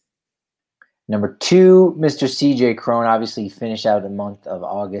see. Number 2, Mr. CJ Cron, obviously finished out the month of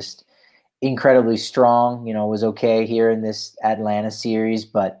August incredibly strong, was okay here in this Atlanta series,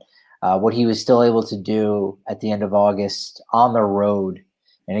 but what he was still able to do at the end of August on the road.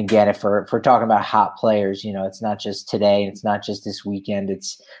 And again, if we're talking about hot players, it's not just today, and it's not just this weekend.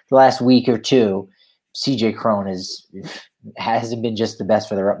 It's the last week or two. CJ Cron hasn't been just the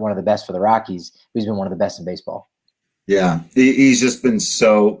best one of the best for the Rockies. He's been one of the best in baseball. Yeah, he's just been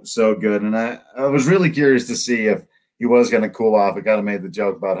so good. And I was really curious to see if he was going to cool off. I kind of made the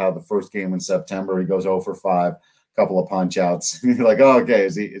joke about how the first game in September, he goes 0 for 5, a couple of punch outs. And you're like, oh, okay,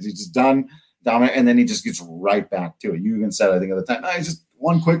 is he just done? Dominant? And then he just gets right back to it. You even said, I think at the time, he's just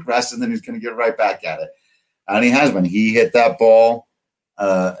one quick rest and then he's going to get right back at it. And he has been. He hit that ball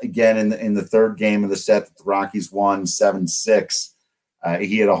again in the third game of the set that the Rockies won 7-6.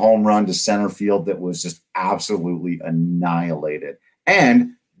 He had a home run to center field that was just absolutely annihilated.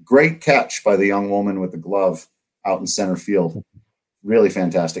 And great catch by the young woman with the glove out in center field. Really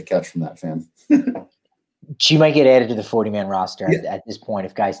fantastic catch from that fan. She might get added to the 40-man roster at this point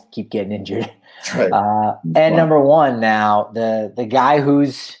if guys keep getting injured. Right. And number 1 now, the guy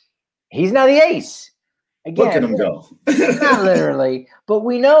he's now the ace. Again, look at him go. Not literally, but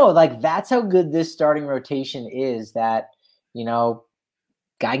we know that's how good this starting rotation is, that,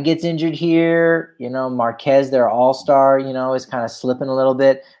 guy gets injured here, Marquez, their all-star, is kind of slipping a little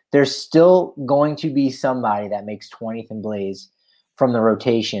bit. There's still going to be somebody that makes 20th and Blaze from the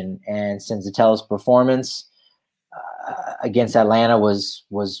rotation. And Senzatel's performance against Atlanta was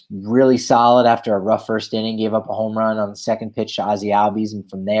really solid after a rough first inning, gave up a home run on the second pitch to Ozzie Albies. And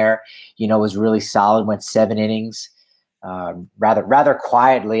from there, was really solid, went 7 innings rather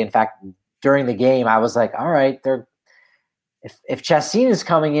quietly. In fact, during the game, I was like, all right, if Chacín is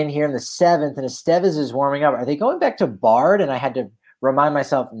coming in here in the 7th and Estevez is warming up, are they going back to Bard? And I had to remind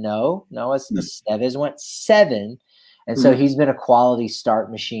myself, no, Estevez went 7. And so he's been a quality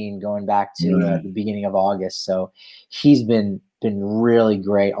start machine going back to the beginning of August. So he's been really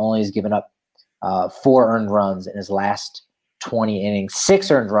great. Only has given up 4 earned runs in his last 20 innings,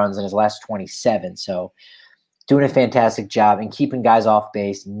 6 earned runs in his last 27. So doing a fantastic job and keeping guys off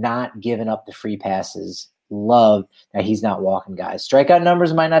base, not giving up the free passes. Love that he's not walking guys. Strikeout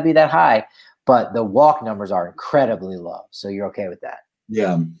numbers might not be that high, but the walk numbers are incredibly low. So you're okay with that.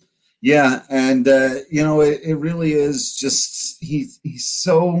 Yeah. Yeah. And, it really is just he's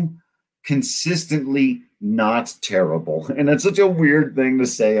so consistently not terrible. And that's such a weird thing to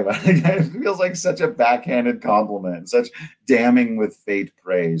say about it. It feels like such a backhanded compliment, such damning with fate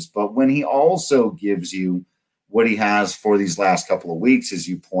praise. But when he also gives you what he has for these last couple of weeks, as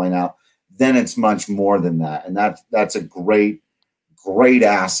you point out, then it's much more than that. And that's a great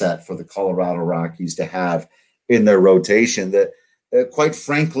asset for the Colorado Rockies to have in their rotation that quite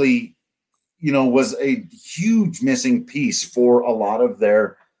frankly, was a huge missing piece for a lot of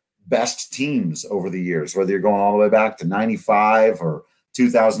their best teams over the years, whether you're going all the way back to 95 or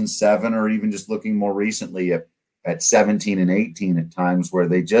 2007, or even just looking more recently at 17 and 18 at times, where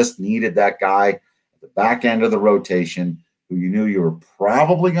they just needed that guy at the back end of the rotation who you knew you were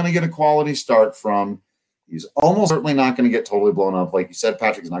probably going to get a quality start from. He's almost certainly not going to get totally blown up. Like you said,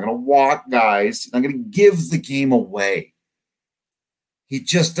 Patrick, he's not going to walk guys. He's not going to give the game away. He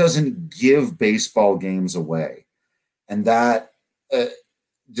just doesn't give baseball games away. And that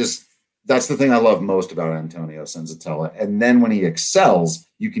that's the thing I love most about Antonio Senzatela. And then when he excels,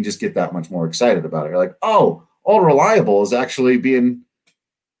 you can just get that much more excited about it. You're like, oh, All Reliable is actually being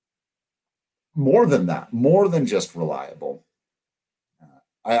more than that, more than just reliable.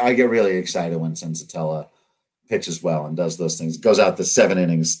 I get really excited when Senzatela pitches well and does those things. Goes out to 7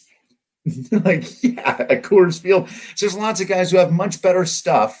 innings. At Coors Field. There's lots of guys who have much better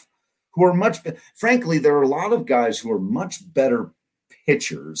stuff, who are frankly, there are a lot of guys who are much better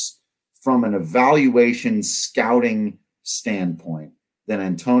pitchers from an evaluation scouting standpoint than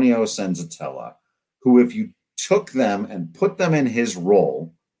Antonio Senzatela, who, if you took them and put them in his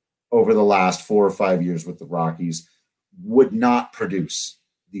role over the last 4 or 5 years with the Rockies, would not produce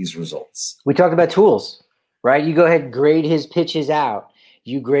these results. We talked about tools, right? You go ahead and grade his pitches out.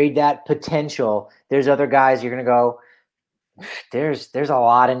 You grade that potential. There's other guys you're going to go, there's a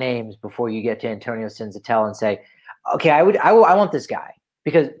lot of names before you get to Antonio Senzatela and say, okay, I want this guy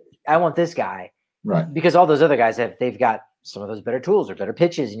because I want this guy. Right. Because all those other guys they've got some of those better tools or better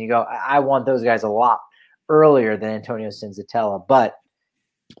pitches. And you go, I want those guys a lot earlier than Antonio Senzatela, but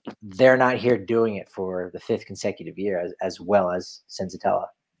they're not here doing it for the 5th consecutive year as well as Senzatela.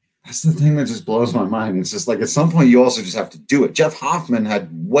 That's the thing that just blows my mind. It's just like at some point you also just have to do it. Jeff Hoffman had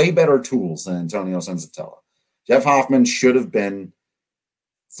way better tools than Antonio Senzatela. Jeff Hoffman should have been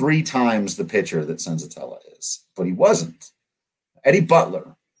 3 times the pitcher that Senzatela is, but he wasn't. Eddie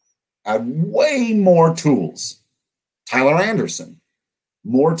Butler had way more tools. Tyler Anderson,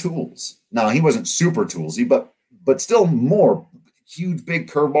 more tools. Now, he wasn't super toolsy, but still more. Huge, big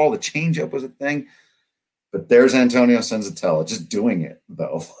curveball. The changeup was a thing. But there's Antonio Senzatela just doing it,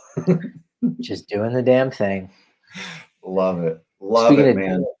 though. Just doing the damn thing. Love it. Love it,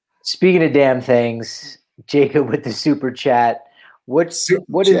 man. Speaking of damn things, Jacob with the super chat. What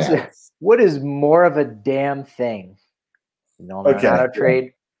is more of a damn thing? Nolan Arenado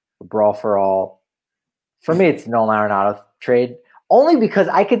trade, Brawl for All. For me, it's Nolan Arenado trade. Only because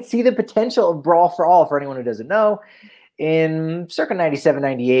I could see the potential of Brawl for All. For anyone who doesn't know, in circa 97,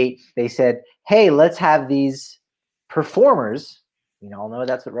 98, they said, hey, let's have these performers, we all know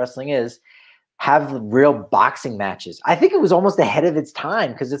that's what wrestling is, have real boxing matches. I think it was almost ahead of its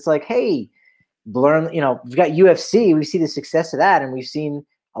time because it's like, hey, learn, we've got UFC, we see the success of that, and we've seen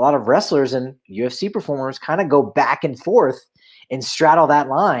a lot of wrestlers and UFC performers kind of go back and forth and straddle that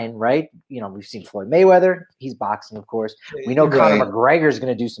line, right? We've seen Floyd Mayweather. He's boxing, of course. We know Conor McGregor is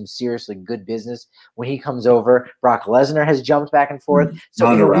going to do some seriously good business when he comes over. Brock Lesnar has jumped back and forth.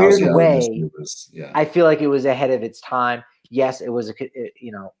 So in a weird way, I feel like it was ahead of its time. Yes, it was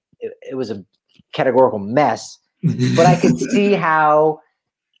it was a categorical mess, but I could see how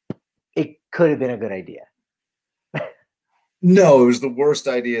it could have been a good idea. No, it was the worst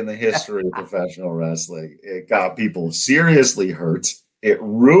idea in the history of professional wrestling. It got people seriously hurt. It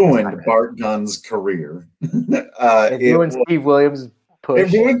ruined Bart Gunn's career. It ruined Steve Williams'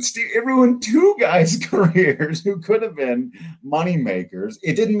 push. It ruined 2 guys' careers who could have been money makers.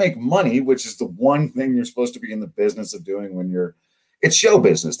 It didn't make money, which is the one thing you're supposed to be in the business of doing when it's show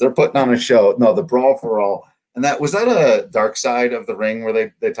business. They're putting on a show. No, the Brawl for All. And was that a Dark Side of the Ring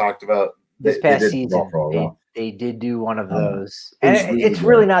where they talked about this past season? They did do one of those. And it's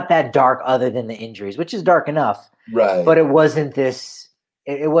really not that dark other than the injuries, which is dark enough. Right. But it wasn't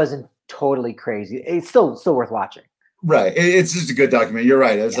it wasn't totally crazy. It's still worth watching. Right. It's just a good document. You're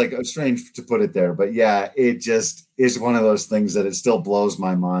right. It's like strange to put it there. But yeah, it just is one of those things that it still blows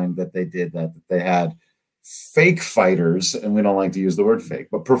my mind that they did that they had fake fighters, and we don't like to use the word fake,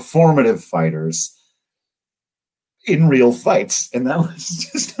 but performative fighters in real fights. And that was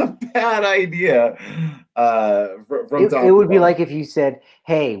just a bad idea. It would be like if you said,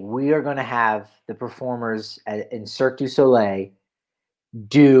 hey, we are going to have the performers in Cirque du Soleil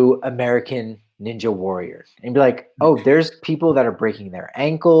do American Ninja Warrior and be like, oh, there's people that are breaking their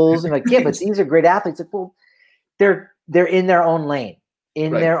ankles. And like, yeah, but these are great athletes. Like, well, they're in their own lane.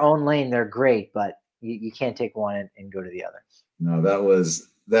 In their own lane, they're great, but you can't take one and go to the other. No, that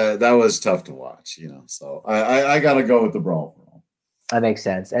was tough to watch, So I gotta go with the brawl. That makes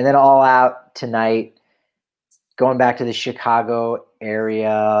sense. And then All Out tonight, going back to the Chicago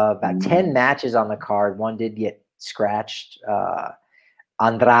area, about 10 matches on the card. One did get scratched.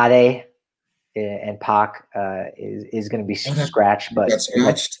 Andrade and Pac is going to be scratched, but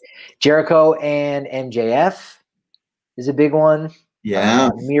Jericho and MJF is a big one. Yeah.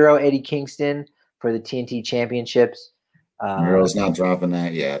 Miro, Eddie Kingston for the TNT championships. Miro's not dropping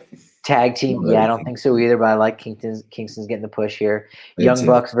that yet. Tag team, I don't think so either, but I like Kingston's getting the push here. Young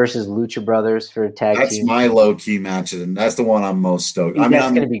Bucks versus Lucha Brothers for tag team. That's my low-key match, and that's the one I'm most stoked. That's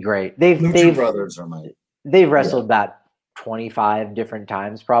going to be great. Lucha Brothers are they've wrestled about 25 different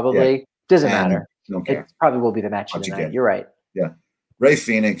times probably. Yeah. Doesn't matter. It probably will be the match of the night. You're right. Yeah. Ray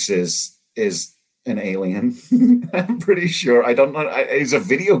Phoenix is an alien. I'm pretty sure. I don't know. It's a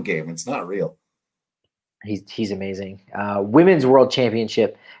video game. It's not real. He's amazing. Women's World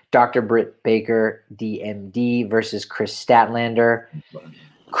Championship, Dr. Britt Baker, DMD versus Chris Statlander.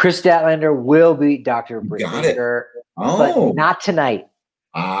 Chris Statlander will beat Dr. Britt Baker, but not tonight.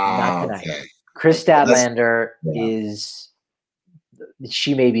 Not tonight. Okay. Chris Statlander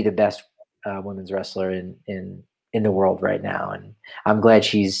she may be the best women's wrestler in the world right now, and I'm glad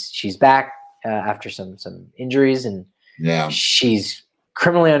she's back after some injuries, and she's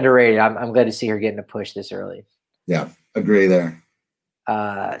criminally underrated. I'm glad to see her getting a push this early. Yeah, agree there.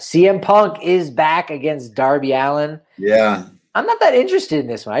 CM Punk is back against Darby Allin. Yeah. I'm not that interested in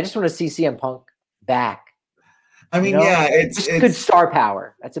this one. I just want to see CM Punk back. I mean, it's good star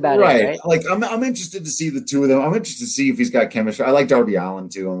power. That's about it, right? Like I'm interested to see the two of them. I'm interested to see if he's got chemistry. I like Darby Allin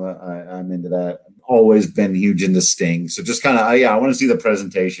too. I'm into that. Always been huge into Sting. So just kind of, I want to see the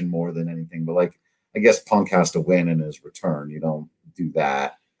presentation more than anything. But like, I guess Punk has to win in his return. You don't do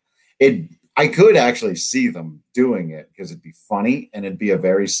that. I could actually see them doing it because it'd be funny and it'd be a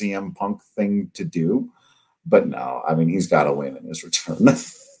very CM Punk thing to do. But no, I mean, he's got to win in his return.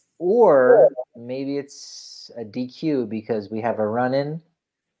 Or maybe it's a DQ because we have a run-in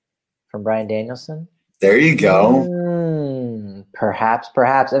from Bryan Danielson. There you go. Perhaps.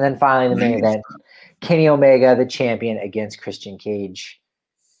 And then finally the main event, Kenny Omega, the champion, against Christian Cage.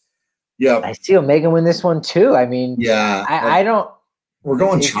 Yeah. I see Omega win this one too. I mean, I don't. We're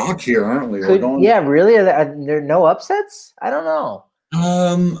going chalk here, aren't we? Really? Are there no upsets? I don't know.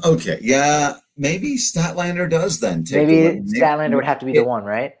 Okay. Yeah. Maybe Statlander does then. Maybe Statlander would have to be the one,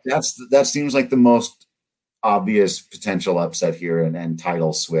 right? That seems like the most obvious potential upset here and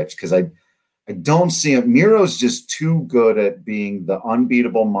title switch because I don't see it. Miro's just too good at being the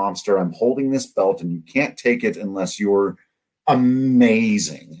unbeatable monster. I'm holding this belt and you can't take it unless you're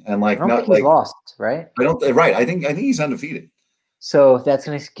amazing. And like, I don't think he's lost, right? I think he's undefeated. So that's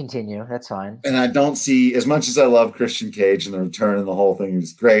going to continue. That's fine. And I don't see, as much as I love Christian Cage and the return and the whole thing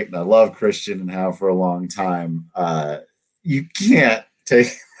is great, and I love Christian and have for a long time, you can't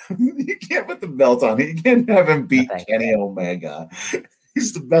put the belt on him. You can't have him beat Kenny Omega.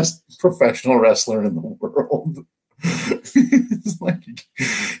 He's the best professional wrestler in the world.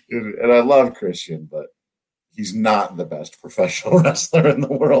 And I love Christian, but he's not the best professional wrestler in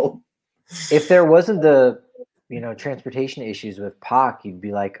the world. If there wasn't the transportation issues with Pac, you'd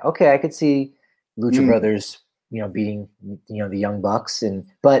be like, okay, I could see Lucha Brothers, beating, the Young Bucks.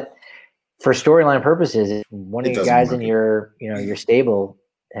 But for storyline purposes, if one of the guys in your stable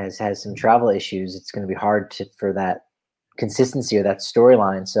has some travel issues, it's going to be hard for that consistency or that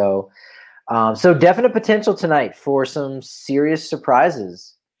storyline. So definite potential tonight for some serious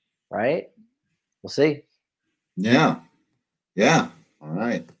surprises, right? We'll see. Yeah. All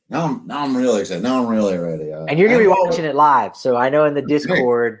right. Now I'm really excited. Now I'm really ready. And you're going to be watching it live. So I know in the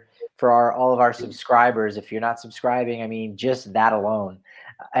Discord for all of our subscribers, if you're not subscribing, I mean, just that alone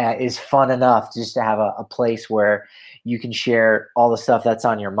is fun enough just to have a place where you can share all the stuff that's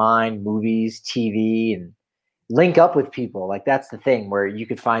on your mind, movies, TV, and link up with people. Like that's the thing where you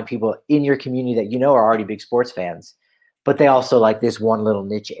could find people in your community that are already big sports fans, but they also like this one little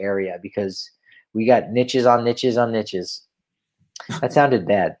niche area because we got niches on niches on niches. That sounded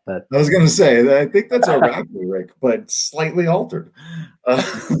bad, but I was going to say, I think that's our rap lyric, but slightly altered.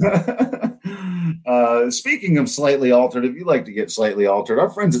 Speaking of slightly altered, if you like to get slightly altered, our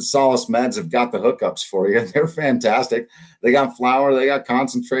friends at Solace Meds have got the hookups for you. They're fantastic. They got flour, they got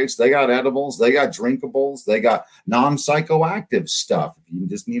concentrates, they got edibles, they got drinkables, they got non-psychoactive stuff. If you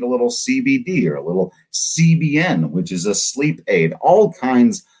just need a little CBD or a little CBN, which is a sleep aid, all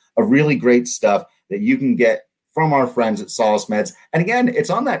kinds of really great stuff that you can get from our friends at Solace Meds. And again, it's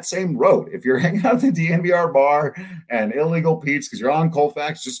on that same road. If you're hanging out at the DNVR bar and Illegal Pete's because you're on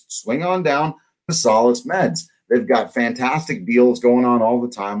Colfax, just swing on down to Solace Meds. They've got fantastic deals going on all the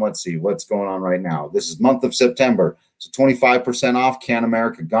time. Let's see what's going on right now. This is month of September. So 25% off Can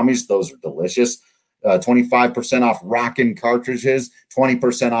America gummies. Those are delicious. 25% off Rockin' cartridges,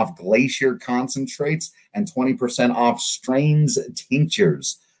 20% off Glacier concentrates, and 20% off Strains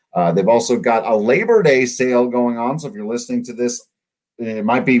tinctures. They've also got a Labor Day sale going on. So if you're listening to this, it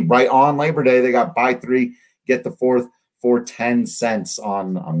might be right on Labor Day. They got buy 3, get the 4th for 10 cents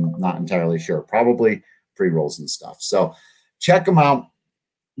on, I'm not entirely sure, probably pre-rolls and stuff. So check them out.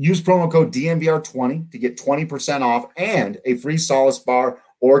 Use promo code DNVR20 to get 20% off and a free Solace bar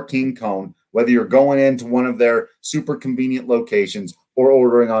or King Cone, whether you're going into one of their super convenient locations or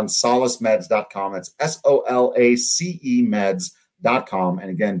ordering on solacemeds.com. That's SOLACE meds.com.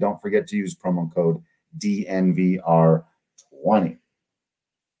 And again, don't forget to use promo code DNVR20.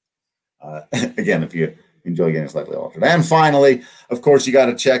 Again, if you enjoy getting slightly altered. And finally, of course, you got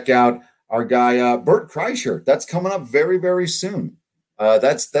to check out our guy, Bert Kreischer. That's coming up very, very soon.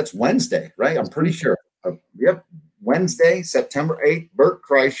 That's Wednesday, right? I'm pretty sure. Yep. Wednesday, September 8th, Bert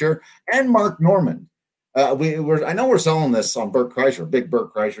Kreischer and Mark Norman. I know we're selling this on Bert Kreischer, big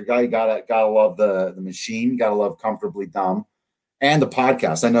Bert Kreischer guy. You gotta love the machine. Gotta love Comfortably Dumb and the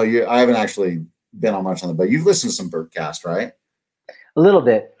podcast. I know I haven't actually been on much on it, but you've listened to some Bertcast, right? A little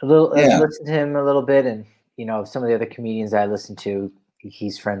bit. Yeah. I listened to him a little bit, and some of the other comedians I listen to,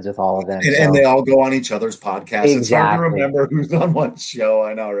 he's friends with all of them. And they all go on each other's podcasts. Exactly. It's hard to remember who's on what show.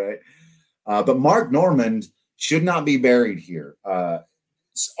 I know, right? But Mark Normand should not be buried here.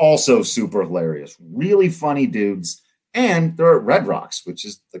 It's also super hilarious. Really funny dudes. And they're at Red Rocks, which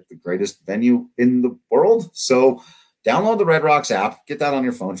is like the greatest venue in the world. So download the Red Rocks app. Get that on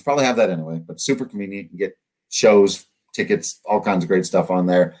your phone. You probably have that anyway, but super convenient. You can get shows, tickets, all kinds of great stuff on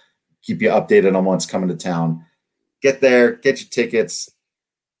there. Keep you updated on what's coming to town. Get there, get your tickets.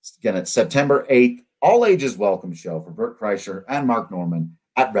 Again, it's September 8th. All ages welcome show for Bert Kreischer and Mark Norman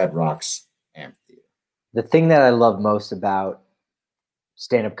at Red Rocks Amphitheater. The thing that I love most about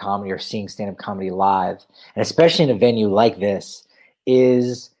stand-up comedy or seeing stand-up comedy live, and especially in a venue like this,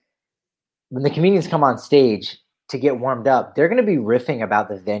 is when the comedians come on stage to get warmed up, they're going to be riffing about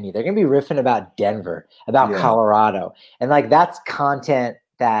the venue. They're going to be riffing about Denver, about Colorado. And like, that's content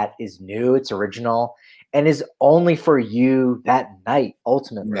that is new, it's original, and is only for you that night,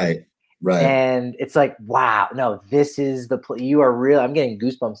 ultimately. Right. And it's like, wow, no, this is you are real. I'm getting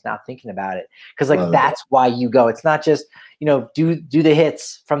goosebumps now thinking about it. Cause like, that's why you go. It's not just, do the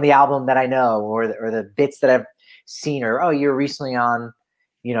hits from the album that I know, or the bits that I've seen, or, oh, you're recently on,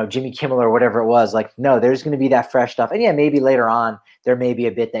 Jimmy Kimmel or whatever it was. Like, no, there's going to be that fresh stuff. And yeah, maybe later on there may be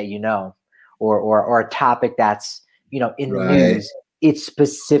a bit that, or a topic that's, in the news. It's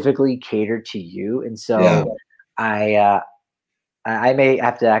specifically catered to you. And so I may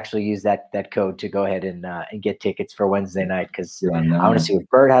have to actually use that code to go ahead and get tickets for Wednesday night, because I want to see what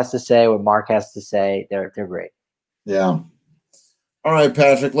Bert has to say, what Mark has to say. They're great. Yeah. All right,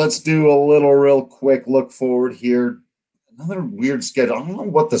 Patrick, let's do a real quick look forward here. Another weird schedule. I don't know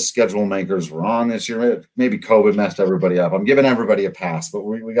what the schedule makers were on this year. Maybe COVID messed everybody up. I'm giving everybody a pass, but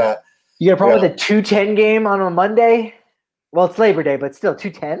we got. You got a problem with the 2:10 game on a Monday? Well, it's Labor Day, but still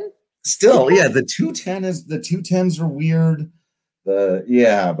 2:10. Still, yeah. The 2:10s are weird.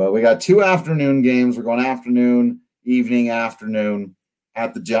 But we got 2 afternoon games. We're going afternoon, evening, afternoon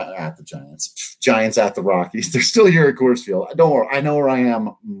at the Giants at the Rockies. They're still here at Coors Field. Don't worry, I know where I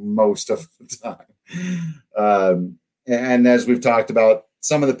am most of the time. And as we've talked about,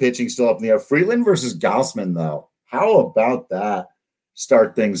 some of the pitching still up in the air. Freeland versus Gausman, though. How about that?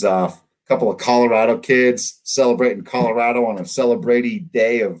 Start things off. A couple of Colorado kids celebrating Colorado on a celebrating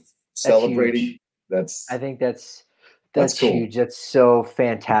day of celebrating. I think that's cool. huge. That's so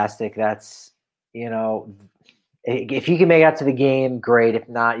fantastic. That's, if you can make it out to the game, great. If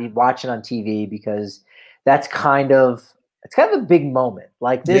not, you watch it on TV, because it's kind of a big moment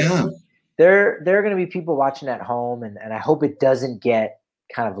like this. Yeah. There are going to be people watching at home, and I hope it doesn't get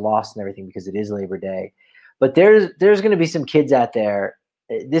kind of lost and everything, because it is Labor Day. But there's going to be some kids out there.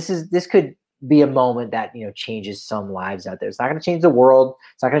 This could be a moment that changes some lives out there. It's not going to change the world.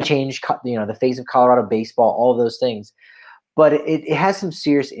 It's not going to change the face of Colorado baseball, all of those things. but it has some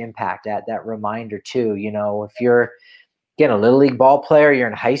serious impact at that reminder too. If you're getting a little league ball player, you're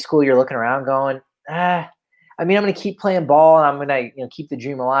in high school, you're looking around going, I'm going to keep playing ball and I'm going to keep the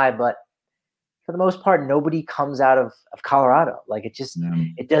dream alive. But for the most part, nobody comes out of Colorado. Like it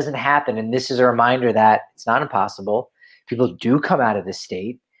doesn't happen. And this is a reminder that it's not impossible. People do come out of this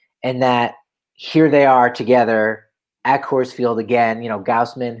state, and that here they are together at Coors Field again.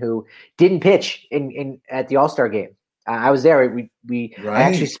 Gausman, who didn't pitch at the All-Star game. I was there. I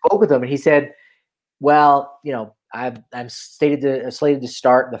actually spoke with him, and he said, well, I'm slated to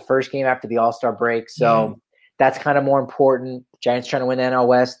start the first game after the All-Star break. So that's kind of more important. Giants trying to win the NL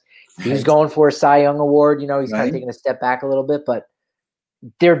West. He's going for a Cy Young award. He's kind of taking a step back a little bit, but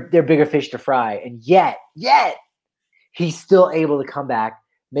they're bigger fish to fry. And yet he's still able to come back,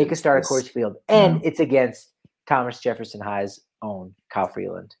 make a start at Coors Field. And it's against Thomas Jefferson High's own Kyle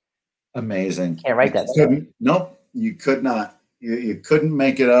Freeland. Amazing. Can't write that. Nope, you could not. You couldn't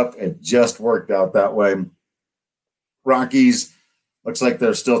make it up. It just worked out that way. Rockies, looks like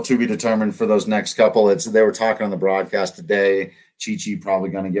they're still to be determined for those next couple. They were talking on the broadcast today. Chi probably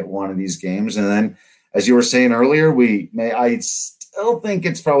going to get one of these games. And then, as you were saying earlier, I still think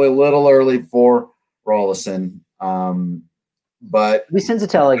it's probably a little early for Rolison. But we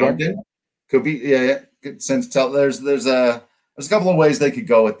Senzatella again. Could be, Senzatella. There's a couple of ways they could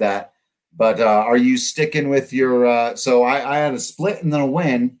go with that. But are you sticking with your so I had a split and then a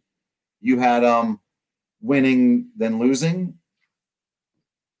win. You had winning then losing.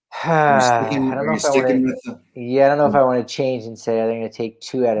 I don't know if I want to change and say I'm going to take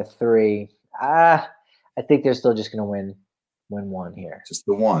 2 out of 3. I think they're still just going to win one here. Just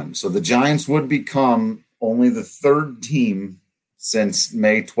the one. So the Giants would become only the third team since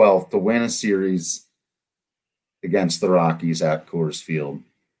May 12th to win a series against the Rockies at Coors Field,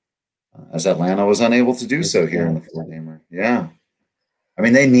 as Atlanta was unable to do so here in the 4-gamer. Yeah. I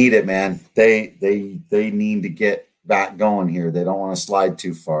mean, they need it, man. They need to get back going here. They don't want to slide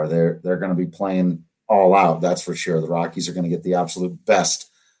too far. They're going to be playing all out, that's for sure. The Rockies are going to get the absolute best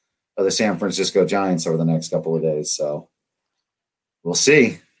of the San Francisco Giants over the next couple of days. So we'll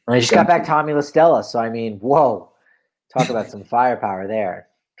see. And they just got back Tommy La Stella. So, I mean, whoa, talk about some firepower there.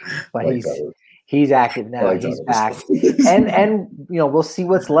 But he's active now. He's back. And we'll see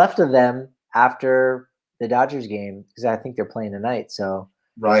what's left of them after the Dodgers game, because I think they're playing tonight. So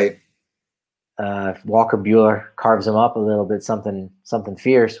right. If Walker Buehler carves them up a little bit, something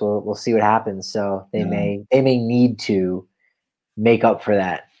fierce, we'll see what happens. So they may need to make up for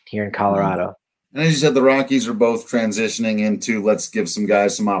that here in Colorado. And as you said, the Rockies are both transitioning into let's give some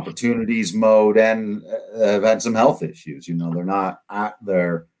guys some opportunities mode, and have had some health issues. They're not at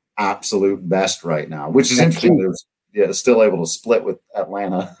their absolute best right now, which is interesting. They're still able to split with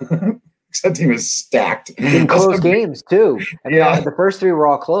Atlanta. That team is stacked. In close games too. The first 3 were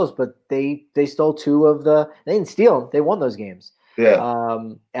all close, but they stole 2 of the. They didn't steal them. They won those games. Yeah.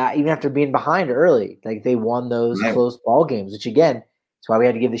 Even after being behind early, like they won those close ball games. Which again, that's why we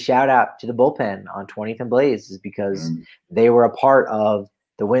had to give the shout out to the bullpen on 20th and Blaze, is because they were a part of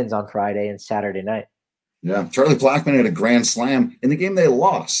the wins on Friday and Saturday night. Yeah, Charlie Blackmon had a grand slam in the game they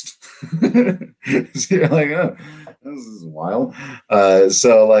lost. So you're like, oh, this is wild.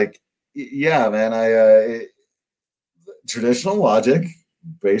 Yeah, man. Traditional logic,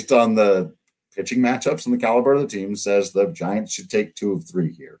 based on the pitching matchups and the caliber of the team, says the Giants should take 2 of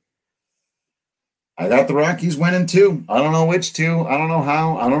 3 here. I got the Rockies winning 2. I don't know which 2. I don't know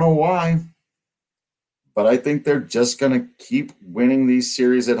how. I don't know why. But I think they're just going to keep winning these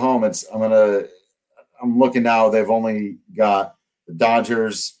series at home. I'm looking now. They've only got the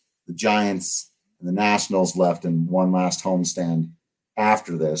Dodgers, the Giants, and the Nationals left in one last homestand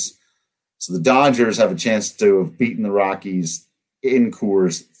after this. So the Dodgers have a chance to have beaten the Rockies in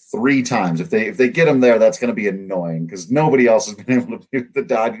Coors 3 times. If they get them there, that's going to be annoying because nobody else has been able to beat the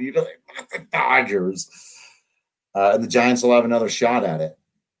Dodgers. The Dodgers. And the Giants will have another shot at it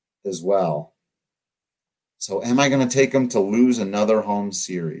as well. So am I going to take them to lose another home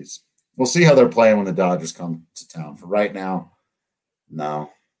series? We'll see how they're playing when the Dodgers come to town. For right now,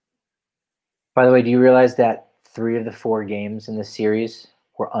 no. By the way, do you realize that 3 of the 4 games in this series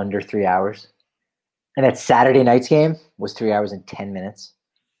were under 3 hours? And that Saturday night's game was 3 hours and 10 minutes.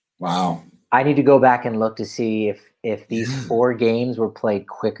 Wow. I need to go back and look to see if these 4 games were played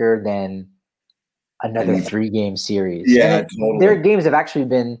quicker than another 3-game series. Yeah, totally. Their games have actually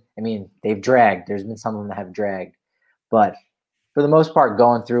been, they've dragged. There's been some of them that have dragged. But for the most part,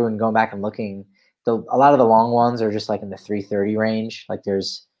 going through and going back and looking, a lot of the long ones are just like in the 3:30 range. Like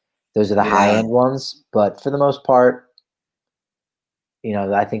those are the high-end ones. But for the most part,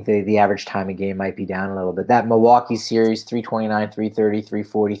 I think the average time of game might be down a little bit. That Milwaukee series, 329, 330,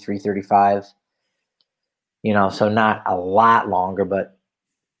 340, 335. So not a lot longer, but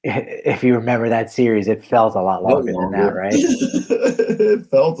if you remember that series, it felt a lot longer than that, right? It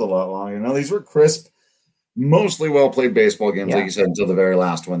felt a lot longer. These were crisp, mostly well-played baseball games, like you said, until the very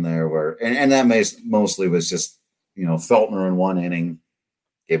last one there, and that mostly was just, Feltner in one inning,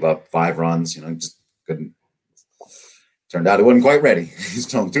 gave up 5 runs, just couldn't. Turned out he wasn't quite ready. He's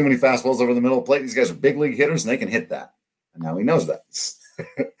throwing too many fastballs over the middle of the plate. These guys are big league hitters, and they can hit that. And now he knows that.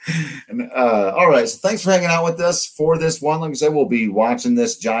 And all right, so thanks for hanging out with us for this one. Like I said, we'll be watching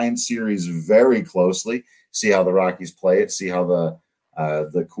this Giants series very closely, see how the Rockies play it, see how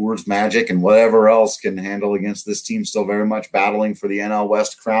the Coors Magic and whatever else can handle against this team, still very much battling for the NL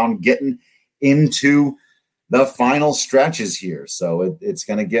West crown, getting into the final stretches here. So it's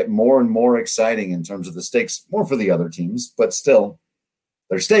going to get more and more exciting in terms of the stakes, more for the other teams, but still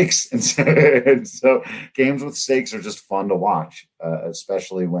they're stakes. And so games with stakes are just fun to watch,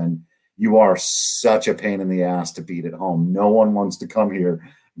 especially when you are such a pain in the ass to beat at home. No one wants to come here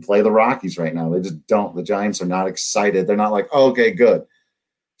and play the Rockies right now. They just don't. The Giants are not excited. They're not like, oh, okay, good. As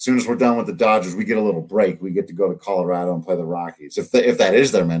soon as we're done with the Dodgers, we get a little break. We get to go to Colorado and play the Rockies. If that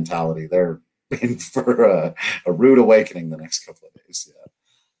is their mentality, they're in for a rude awakening the next couple of days. Yeah.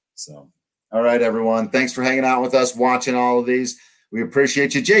 So, all right, everyone. Thanks for hanging out with us, watching all of these. We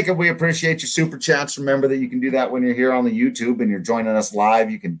appreciate you. Jacob, we appreciate your super chats. Remember that you can do that when you're here on the YouTube and you're joining us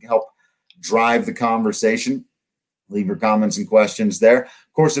live. You can help drive the conversation. Leave your comments and questions there.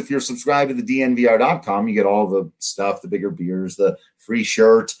 Of course, if you're subscribed to the DNVR.com, you get all the stuff, the bigger beers, the free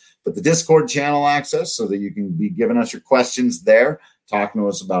shirt, but the Discord channel access so that you can be giving us your questions there, talking to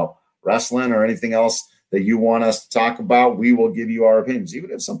us about wrestling or anything else that you want us to talk about. We will give you our opinions,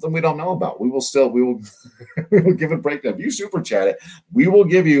 even if it's something we don't know about. We will give a breakdown. If you super chat it, we will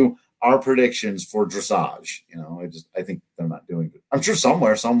give you our predictions for dressage. I think they're not doing it. I'm sure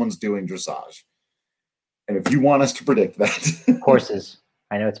somewhere someone's doing dressage. And if you want us to predict that. Horses.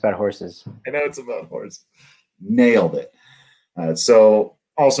 I know it's about horses. Nailed it. So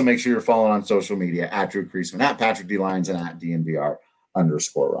also make sure you're following on social media at Drew Creasman, at Patrick D. Lyons, and at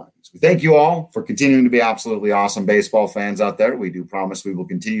DNVR_Rockies. We thank you all for continuing to be absolutely awesome baseball fans out there. We do promise we will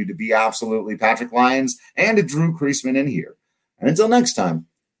continue to be absolutely Patrick Lyons and Drew Creasman in here. And until next time,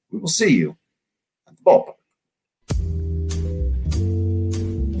 we will see you at the ballpark.